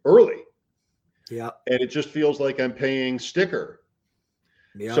is early. Yeah. And it just feels like I'm paying sticker.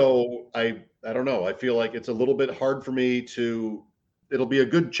 Yeah. So I don't know. I feel like it's a little bit hard for me it'll be a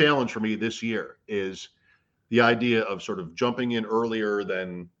good challenge for me this year is the idea of sort of jumping in earlier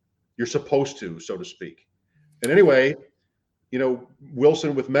than you're supposed to, so to speak. And anyway,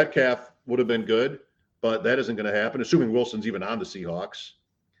 Wilson with Metcalf would have been good, but that isn't going to happen, assuming Wilson's even on the Seahawks.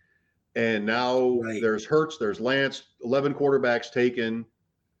 And now There's Hurts, there's Lance, 11 quarterbacks taken.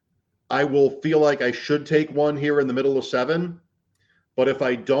 I will feel like I should take one here in the middle of 7. But if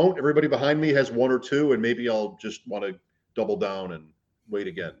I don't, everybody behind me has 1 or 2, and maybe I'll just want to double down and wait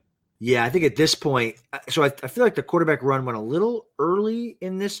again. Yeah, I think at this point, so I feel like the quarterback run went a little early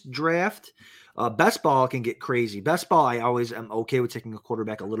in this draft. Best ball can get crazy. Best ball, I always am okay with taking a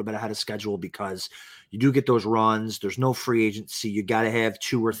quarterback a little bit ahead of schedule because you do get those runs. There's no free agency. You got to have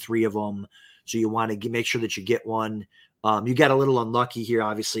 2 or 3 of them. So you want to make sure that you get one. You got a little unlucky here,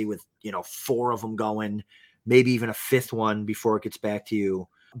 obviously, with 4 of them going, maybe even a 5th one before it gets back to you.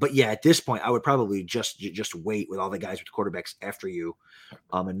 But yeah, at this point, I would probably just wait with all the guys with quarterbacks after you,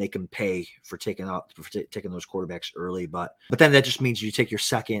 and make them pay for taking those quarterbacks early. But then that just means you take your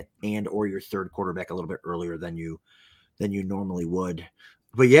 2nd and or your 3rd quarterback a little bit earlier than you normally would.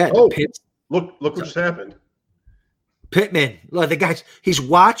 But yeah, look what just happened. Pittman, look, the guys, he's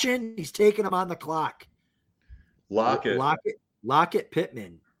watching, he's taking him on the clock. Lockett,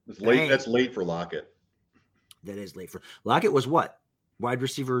 Pittman. It's late. That's late for Lockett. That is late for Lockett. Was what? Wide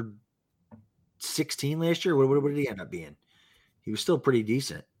receiver 16 last year? What did he end up being? He was still pretty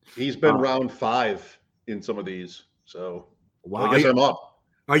decent. He's been round 5 in some of these. So wow. I guess I'm up.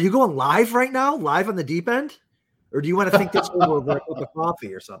 Are you going live right now? Live on the deep end? Or do you want to think this over with a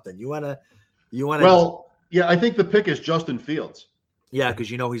coffee or something? You want to Well, yeah, I think the pick is Justin Fields. Yeah, because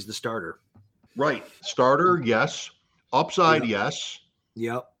he's the starter. Right. Starter, yes. Upside, yes.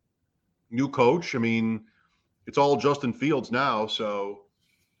 Yep. New coach. I mean, it's all Justin Fields now. So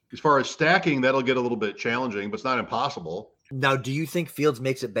as far as stacking, that'll get a little bit challenging, but it's not impossible. Now, do you think Fields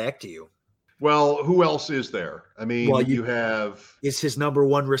makes it back to you? Well, who else is there? I mean, you have... Is his number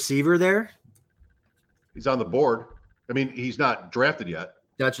 1 receiver there? He's on the board. I mean, he's not drafted yet.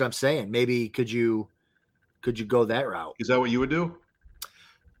 That's what I'm saying. Maybe could you go that route? Is that what you would do?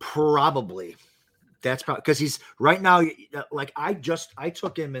 Probably. That's probably because he's right now. Like I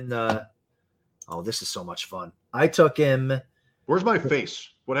took him in the. Oh, this is so much fun. I took him. Where's my face?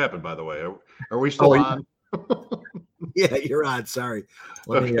 What happened, by the way? Are we still on? Yeah, you're on. Sorry.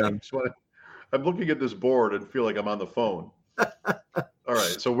 I'm looking at this board and feel like I'm on the phone. All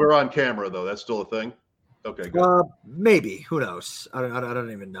right, so we're on camera though. That's still a thing. Okay, good. Maybe. Who knows? I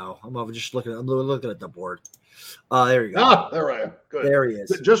don't even know. I'm just looking. I'm looking at the board. There you go. Ah, there I am. Good. There he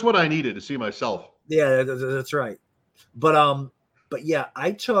is. Just what I needed to see myself. Yeah, that's right. But yeah,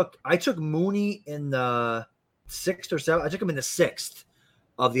 I took Mooney in the 6th or 7th. I took him in the 6th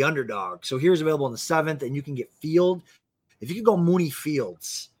of the underdog. So here's available in the 7th, and you can get Field. If you could go Mooney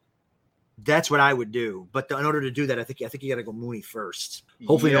Fields, that's what I would do. But in order to do that, I think you got to go Mooney first.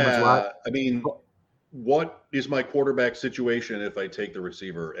 Hopefully, no one's watching. I mean, what is my quarterback situation if I take the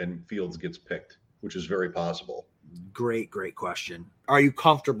receiver and Fields gets picked, which is very possible? Great question. Are you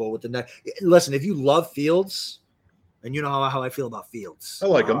comfortable with the next? Listen, if you love Fields, and you know how I feel about Fields, I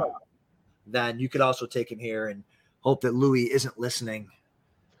like him. Then you could also take him here and hope that Louis isn't listening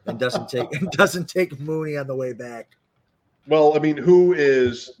and doesn't take Mooney on the way back. Well, I mean, who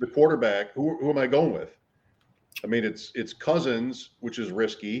is the quarterback? Who am I going with? I mean, it's Cousins, which is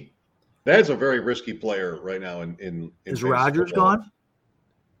risky. That's a very risky player right now. In is Rodgers gone?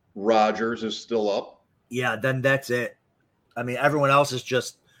 Rodgers is still up. Yeah, then that's it. I mean, everyone else is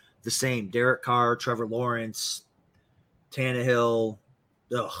just the same. Derek Carr, Trevor Lawrence, Tannehill.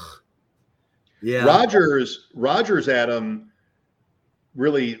 Ugh. Yeah. Rodgers, Adam,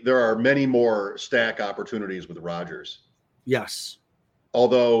 really, there are many more stack opportunities with Rodgers. Yes.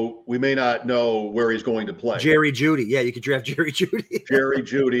 Although we may not know where he's going to play. Jerry Jeudy. Yeah, you could draft Jerry Jeudy. Jerry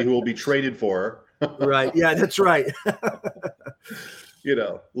Jeudy, who will be traded for. Right. Yeah, that's right.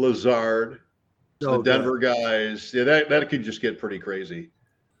 Lazard. The Denver guys. Yeah, that could just get pretty crazy.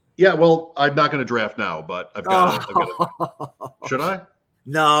 Yeah, well, I'm not going to draft now, but I've got. Should I?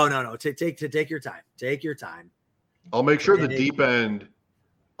 No. Take your time. Take your time. I'll make sure the deep end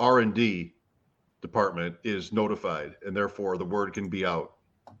R&D department is notified, and therefore the word can be out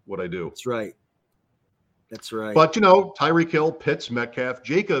what I do. That's right. That's right. But Tyreek Hill, Pitts, Metcalf,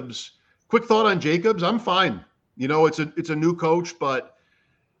 Jacobs. Quick thought on Jacobs. I'm fine. It's a new coach, but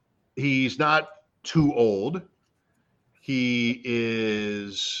he's not too old. He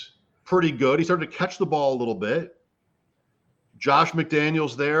is pretty good. He started to catch the ball a little bit. Josh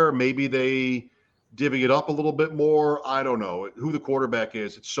McDaniels there. Maybe they divvy it up a little bit more. I don't know who the quarterback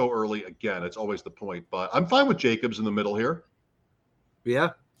is. It's so early. Again, it's always the point. But I'm fine with Jacobs in the middle here. Yeah.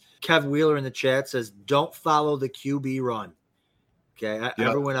 Kev Wheeler in the chat says, don't follow the QB run. Okay. Yep.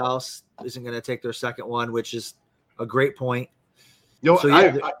 Everyone else isn't going to take their second one, which is a great point.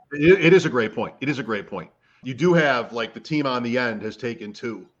 It is a great point. It is a great point. You do have the team on the end has taken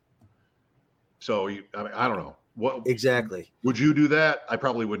 2. So I don't know. What exactly would you do that? I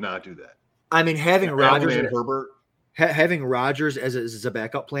probably would not do that. I mean, having Rodgers and Herbert, having Rodgers as a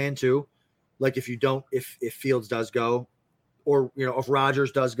backup plan too. Like if Fields does go, or if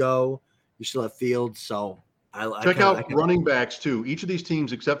Rodgers does go, you still have Fields. So check out running backs too. Each of these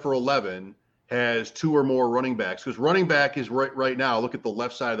teams, except for 11, has 2 or more running backs, because running back is right now. Look at the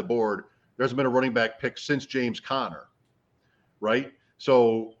left side of the board. There hasn't been a running back pick since James Conner, right?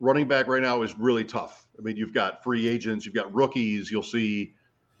 So running back right now is really tough. I mean, you've got free agents, you've got rookies. You'll see,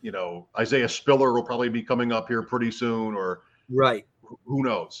 Isaiah Spiller will probably be coming up here pretty soon, or right. Who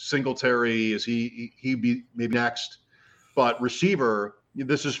knows? Singletary, is he be maybe next? But receiver,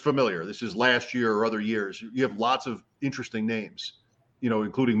 this is familiar. This is last year or other years. You have lots of interesting names,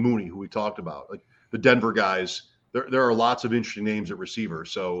 including Mooney, who we talked about, like the Denver guys. There are lots of interesting names at receiver.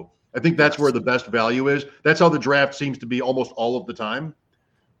 So I think that's where the best value is. That's how the draft seems to be almost all of the time.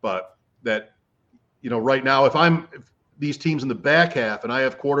 But that, right now, if these teams in the back half and I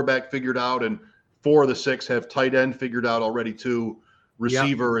have quarterback figured out and 4 of the 6 have tight end figured out already too,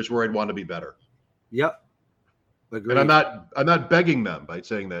 receiver is where I'd want to be better. Yep. Agreed. And I'm not begging them by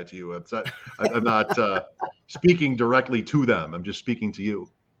saying that to you. I'm not speaking directly to them. I'm just speaking to you.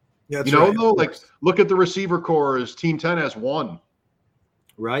 Yeah, though, look at the receiver core. As Team 10 has 1.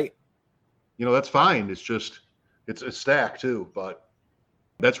 Right. That's fine. It's just it's a stack too, but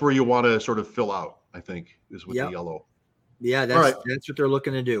that's where you want to sort of fill out, I think, is with the yellow. Yeah, that's what they're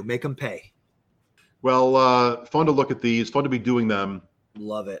looking to do. Make them pay. Well, fun to look at these. Fun to be doing them.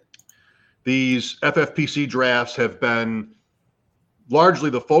 Love it. These FFPC drafts have been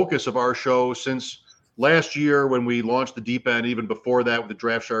largely the focus of our show since last year when we launched the deep end. Even before that, with the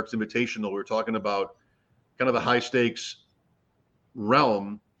Draft Sharks Invitational, we were talking about kind of the high stakes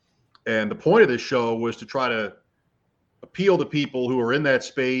realm. And the point of this show was to try to appeal to people who are in that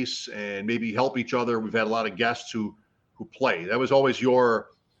space and maybe help each other. We've had a lot of guests who play. That was always your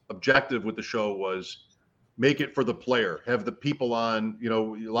objective with the show, was make it for the player. Have the people on,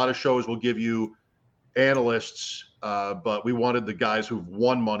 a lot of shows will give you analysts, but we wanted the guys who've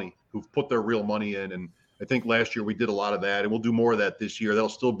won money, who've put their real money in. And I think last year we did a lot of that, and we'll do more of that this year. That'll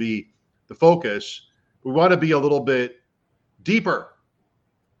still be the focus. We want to be a little bit deeper,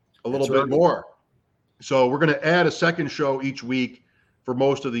 a little bit more. So we're going to add a second show each week for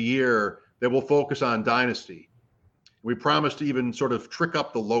most of the year that will focus on Dynasty. We promise to even sort of trick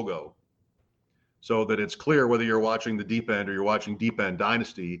up the logo so that it's clear whether you're watching the deep end or you're watching Deep End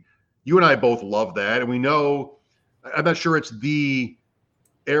Dynasty. You and I both love that. And we know, I'm not sure it's the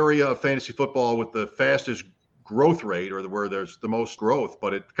area of fantasy football with the fastest growth rate or where there's the most growth,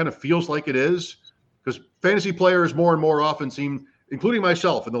 but it kind of feels like it is, because fantasy players more and more often seem, including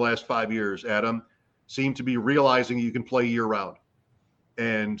myself in the last 5 years, Adam, seem to be realizing you can play year round.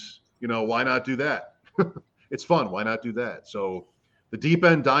 And, why not do that? It's fun. Why not do that? So the Deep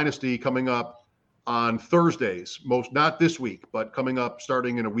End Dynasty coming up on Thursdays, not this week, but coming up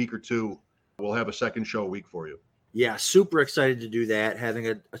starting in a week or 2, we'll have a second show a week for you. Yeah, super excited to do that, having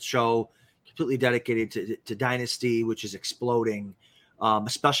a show completely dedicated to Dynasty, which is exploding,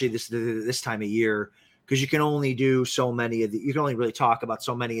 especially this time of year, because you can only do so many you can only really talk about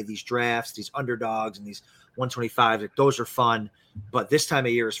so many of these drafts, these underdogs and these 125s. Those are fun, but this time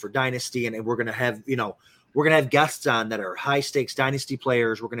of year is for Dynasty, and we're gonna have guests on that are high stakes Dynasty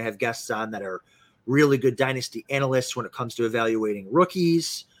players. We're gonna have guests on that are really good Dynasty analysts when it comes to evaluating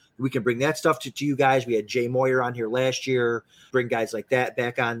rookies. We can bring that stuff to you guys. We had Jay Moyer on here last year. Bring guys like that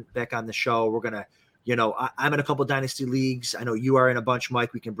back on the show. We're gonna, I'm in a couple Dynasty leagues. I know you are in a bunch,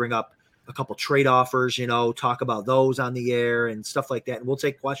 Mike. We can bring up a couple trade offers, talk about those on the air and stuff like that. And we'll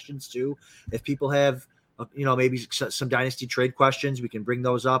take questions too if people have maybe some dynasty trade questions. We can bring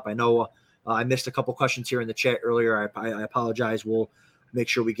those up. I know I missed a couple questions here in the chat earlier. I apologize. We'll make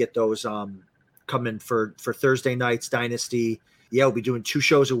sure we get those coming for Thursday night's dynasty. Yeah, we'll be doing 2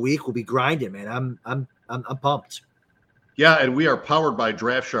 shows a week. We'll be grinding, man. I'm pumped. Yeah, and we are powered by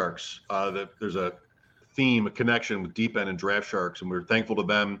Draft Sharks. There's a theme, a connection with Deep End and Draft Sharks, and we're thankful to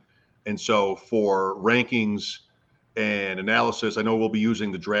them. And so for rankings and analysis, I know we'll be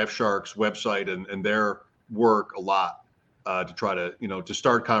using the Draft Sharks website and their work a lot to try to, to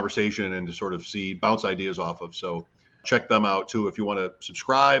start conversation and to sort of bounce ideas off of. So check them out too if you want to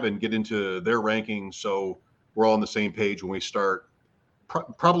subscribe and get into their rankings. So we're all on the same page when we start.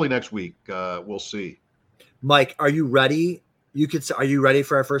 Probably next week. We'll see. Mike, are you ready? Are you ready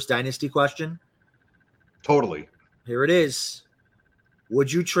for our first dynasty question? Totally. Here it is.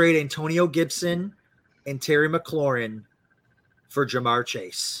 Would you trade Antonio Gibson and Terry McLaurin for Jamar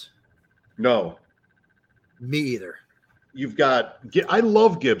Chase? No. Me either. I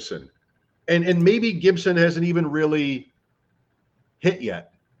love Gibson. And maybe Gibson hasn't even really hit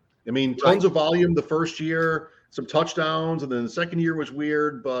yet. I mean, tons of volume the first year, some touchdowns, and then the second year was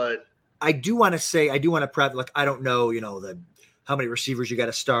weird, but I do want to prep, like, I don't know, how many receivers you got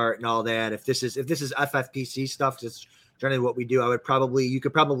to start and all that. If this is FFPC stuff, it's generally what we do. You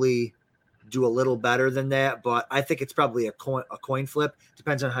could probably do a little better than that, but I think it's probably a coin flip.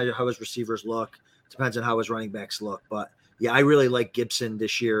 Depends on how his receivers look. Depends on how his running backs look. But yeah, I really like Gibson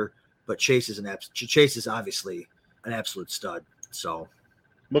this year, but Chase is obviously an absolute stud. So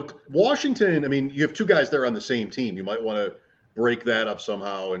Washington, I mean, you have 2 guys there on the same team. You might want to break that up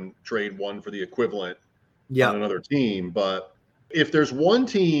somehow and trade one for the equivalent on another team. But if there's one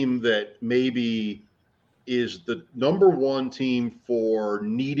team that maybe is the number one team for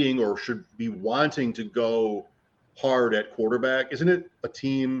needing or should be wanting to go hard at quarterback, isn't it a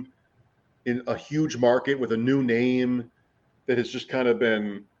team in a huge market with a new name that has just kind of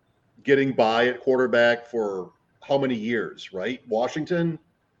been getting by at quarterback for how many years, right? Washington.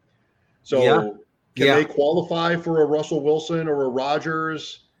 So can they qualify for a Russell Wilson or a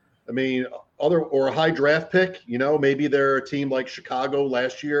Rodgers? I mean, or a high draft pick, maybe they're a team like Chicago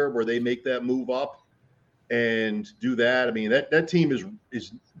last year where they make that move up and do that. I mean, that team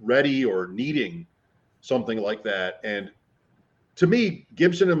is ready or needing something like that. And to me,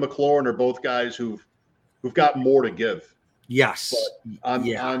 Gibson and McLaurin are both guys who've got more to give. Yes. But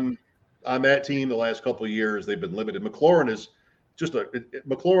on that team the last couple of years, they've been limited. McLaurin is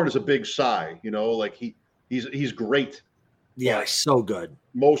a big sigh, like he's great. Yeah, so good.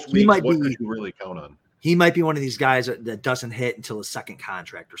 Most weeks, what could you really count on? He might be one of these guys that doesn't hit until his second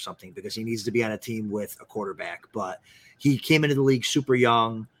contract or something because he needs to be on a team with a quarterback. But he came into the league super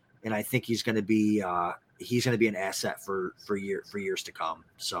young, and I think he's going to be an asset for years to come.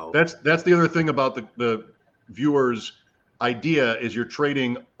 So that's the other thing about the viewers' idea is you're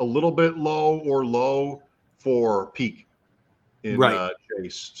trading a little bit low for peak in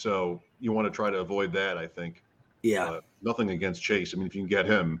Chase. So you want to try to avoid that, I think. Yeah. Nothing against Chase. I mean, if you can get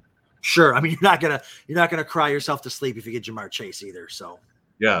him. Sure. I mean, you're not gonna cry yourself to sleep if you get Jamar Chase either. So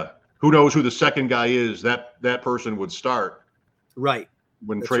yeah. Who knows who the second guy is? That person would start. Right.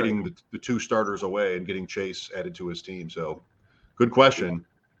 When that's trading the 2 starters away and getting Chase added to his team. So good question.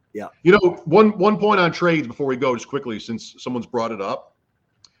 Yeah. One point on trades before we go, just quickly, since someone's brought it up.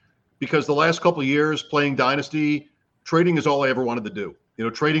 Because the last couple of years playing Dynasty, trading is all I ever wanted to do.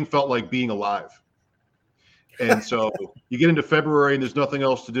 Trading felt like being alive. And so you get into February and there's nothing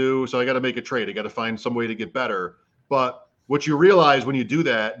else to do. So I got to make a trade. I got to find some way to get better. But what you realize when you do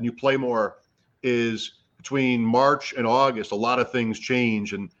that and you play more is between March and August, a lot of things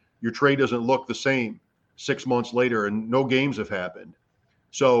change and your trade doesn't look the same 6 months later and no games have happened.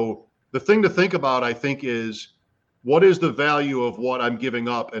 So the thing to think about, I think, is what is the value of what I'm giving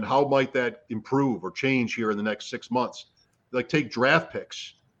up and how might that improve or change here in the next 6 months? Like take draft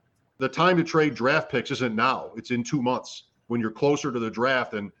picks. The time to trade draft picks isn't now. It's in 2 months when you're closer to the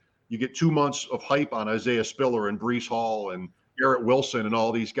draft and you get 2 months of hype on Isaiah Spiller and Breece Hall and Garrett Wilson and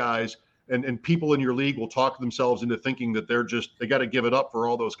all these guys. And people in your league will talk themselves into thinking that they got to give it up for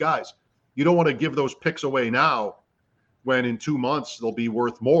all those guys. You don't want to give those picks away now when in 2 months they'll be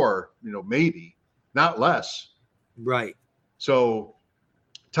worth more, maybe, not less. Right. So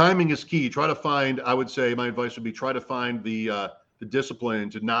timing is key. I would say my advice would be try to find the discipline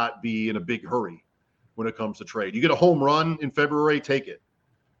to not be in a big hurry when it comes to trade. You get a home run in February, take it.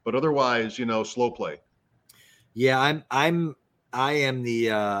 But otherwise, slow play. Yeah, I am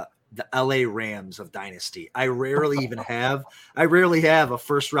the LA Rams of Dynasty. I rarely have a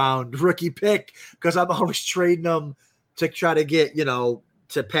first round rookie pick because I'm always trading them to try to get,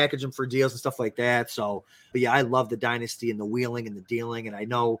 to package them for deals and stuff like that. So, but yeah, I love the dynasty and the wheeling and the dealing. And I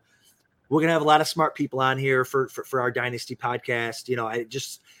know we're going to have a lot of smart people on here for our dynasty podcast.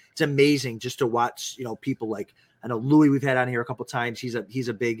 It's amazing just to watch, people like, I know Louis we've had on here a couple of times. He's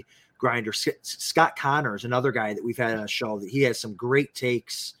a big grinder. Scott Connors, another guy that we've had on a show, that he has some great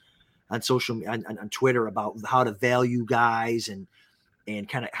takes on on Twitter about how to value guys and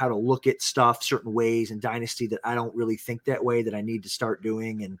kind of how to look at stuff certain ways in dynasty that I don't really think that way, that I need to start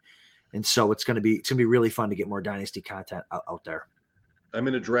doing. And so it's going to be really fun to get more dynasty content out there. I'm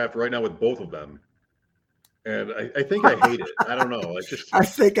in a draft right now with both of them. And I think I hate it. I don't know. I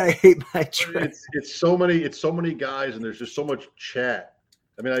think I hate my draft. It's so many guys, and there's just so much chat.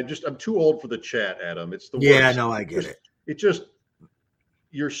 I mean, I'm too old for the chat, Adam. It's the worst. Yeah, no, I get it. It just,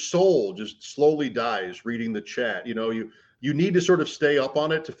 your soul just slowly dies reading the chat. You need to sort of stay up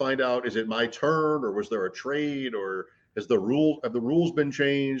on it to find out, is it my turn, or was there a trade, or have the rules been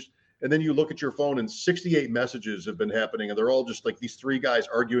changed? And then you look at your phone and 68 messages have been happening, and they're all just like these three guys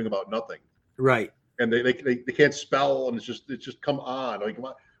arguing about nothing. Right. And they can't spell, and it's just come on. Like,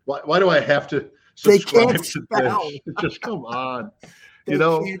 why do I have to subscribe to this? Just come on.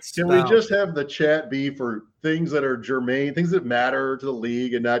 Can we just have the chat be for things that are germane, things that matter to the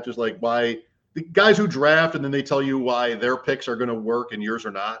league, and not just like why the guys who draft and then they tell you why their picks are going to work and yours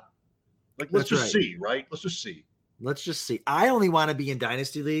are not. Like, let's just see, right? Let's just see. I only want to be in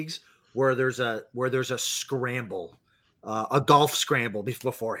dynasty leagues where there's a scramble, a golf scramble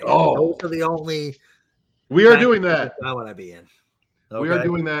beforehand. Oh, those are the only. We are doing that. I want to be in. Okay? We are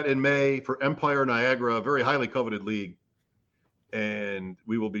doing that in May for Empire Niagara, a very highly coveted league, and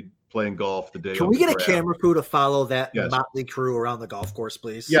we will be playing golf the day. Can we get a camera crew to follow that motley crew around the golf course,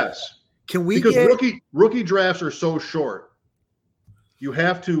 please? Yes. Can we? Because rookie drafts are so short, you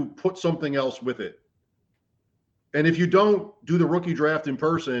have to put something else with it. And if you don't do the rookie draft in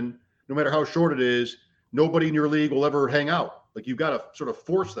person, no matter how short it is, nobody in your league will ever hang out. Like, you've got to sort of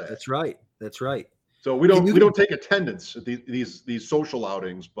force that. That's right. So we don't take attendance at these social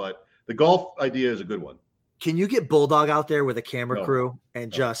outings, but the golf idea is a good one. Can you get Bulldog out there with a camera crew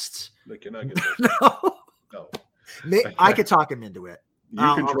and just? They cannot get that. No. I could talk him into it. You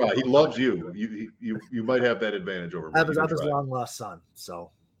can try. He loves you. You might have that advantage over me. I'm his long lost son. So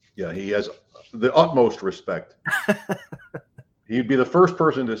yeah, he has the utmost respect. He'd be the first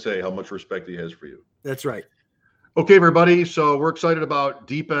person to say how much respect he has for you. That's right. Okay, everybody. So we're excited about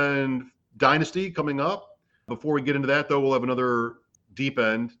Deep End Dynasty coming up. Before we get into that, though, we'll have another Deep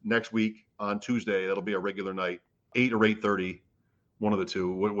End next week on Tuesday. That'll be a regular night, 8 or 8:30, one of the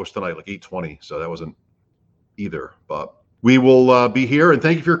two. What's tonight? Like 8:20. So that wasn't either. But we will be here, and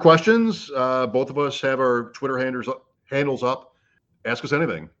thank you for your questions. Both of us have our Twitter handles up. Ask us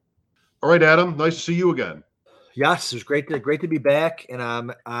anything. All right, Adam. Nice to see you again. Yes, it was great to be back, and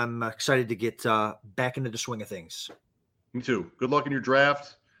I'm excited to get back into the swing of things. Me too. Good luck in your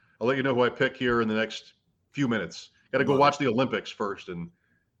draft. I'll let you know who I pick here in the next few minutes. Got to go watch the Olympics first and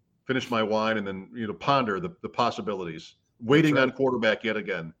finish my wine, and then ponder the possibilities. Waiting on quarterback yet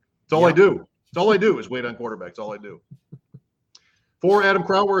again. That's all I do. That's all I do is wait on quarterback. That's all I do. For Adam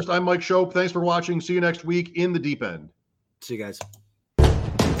Krautwurst, I'm Mike Schopp. Thanks for watching. See you next week in the Deep End. See you guys.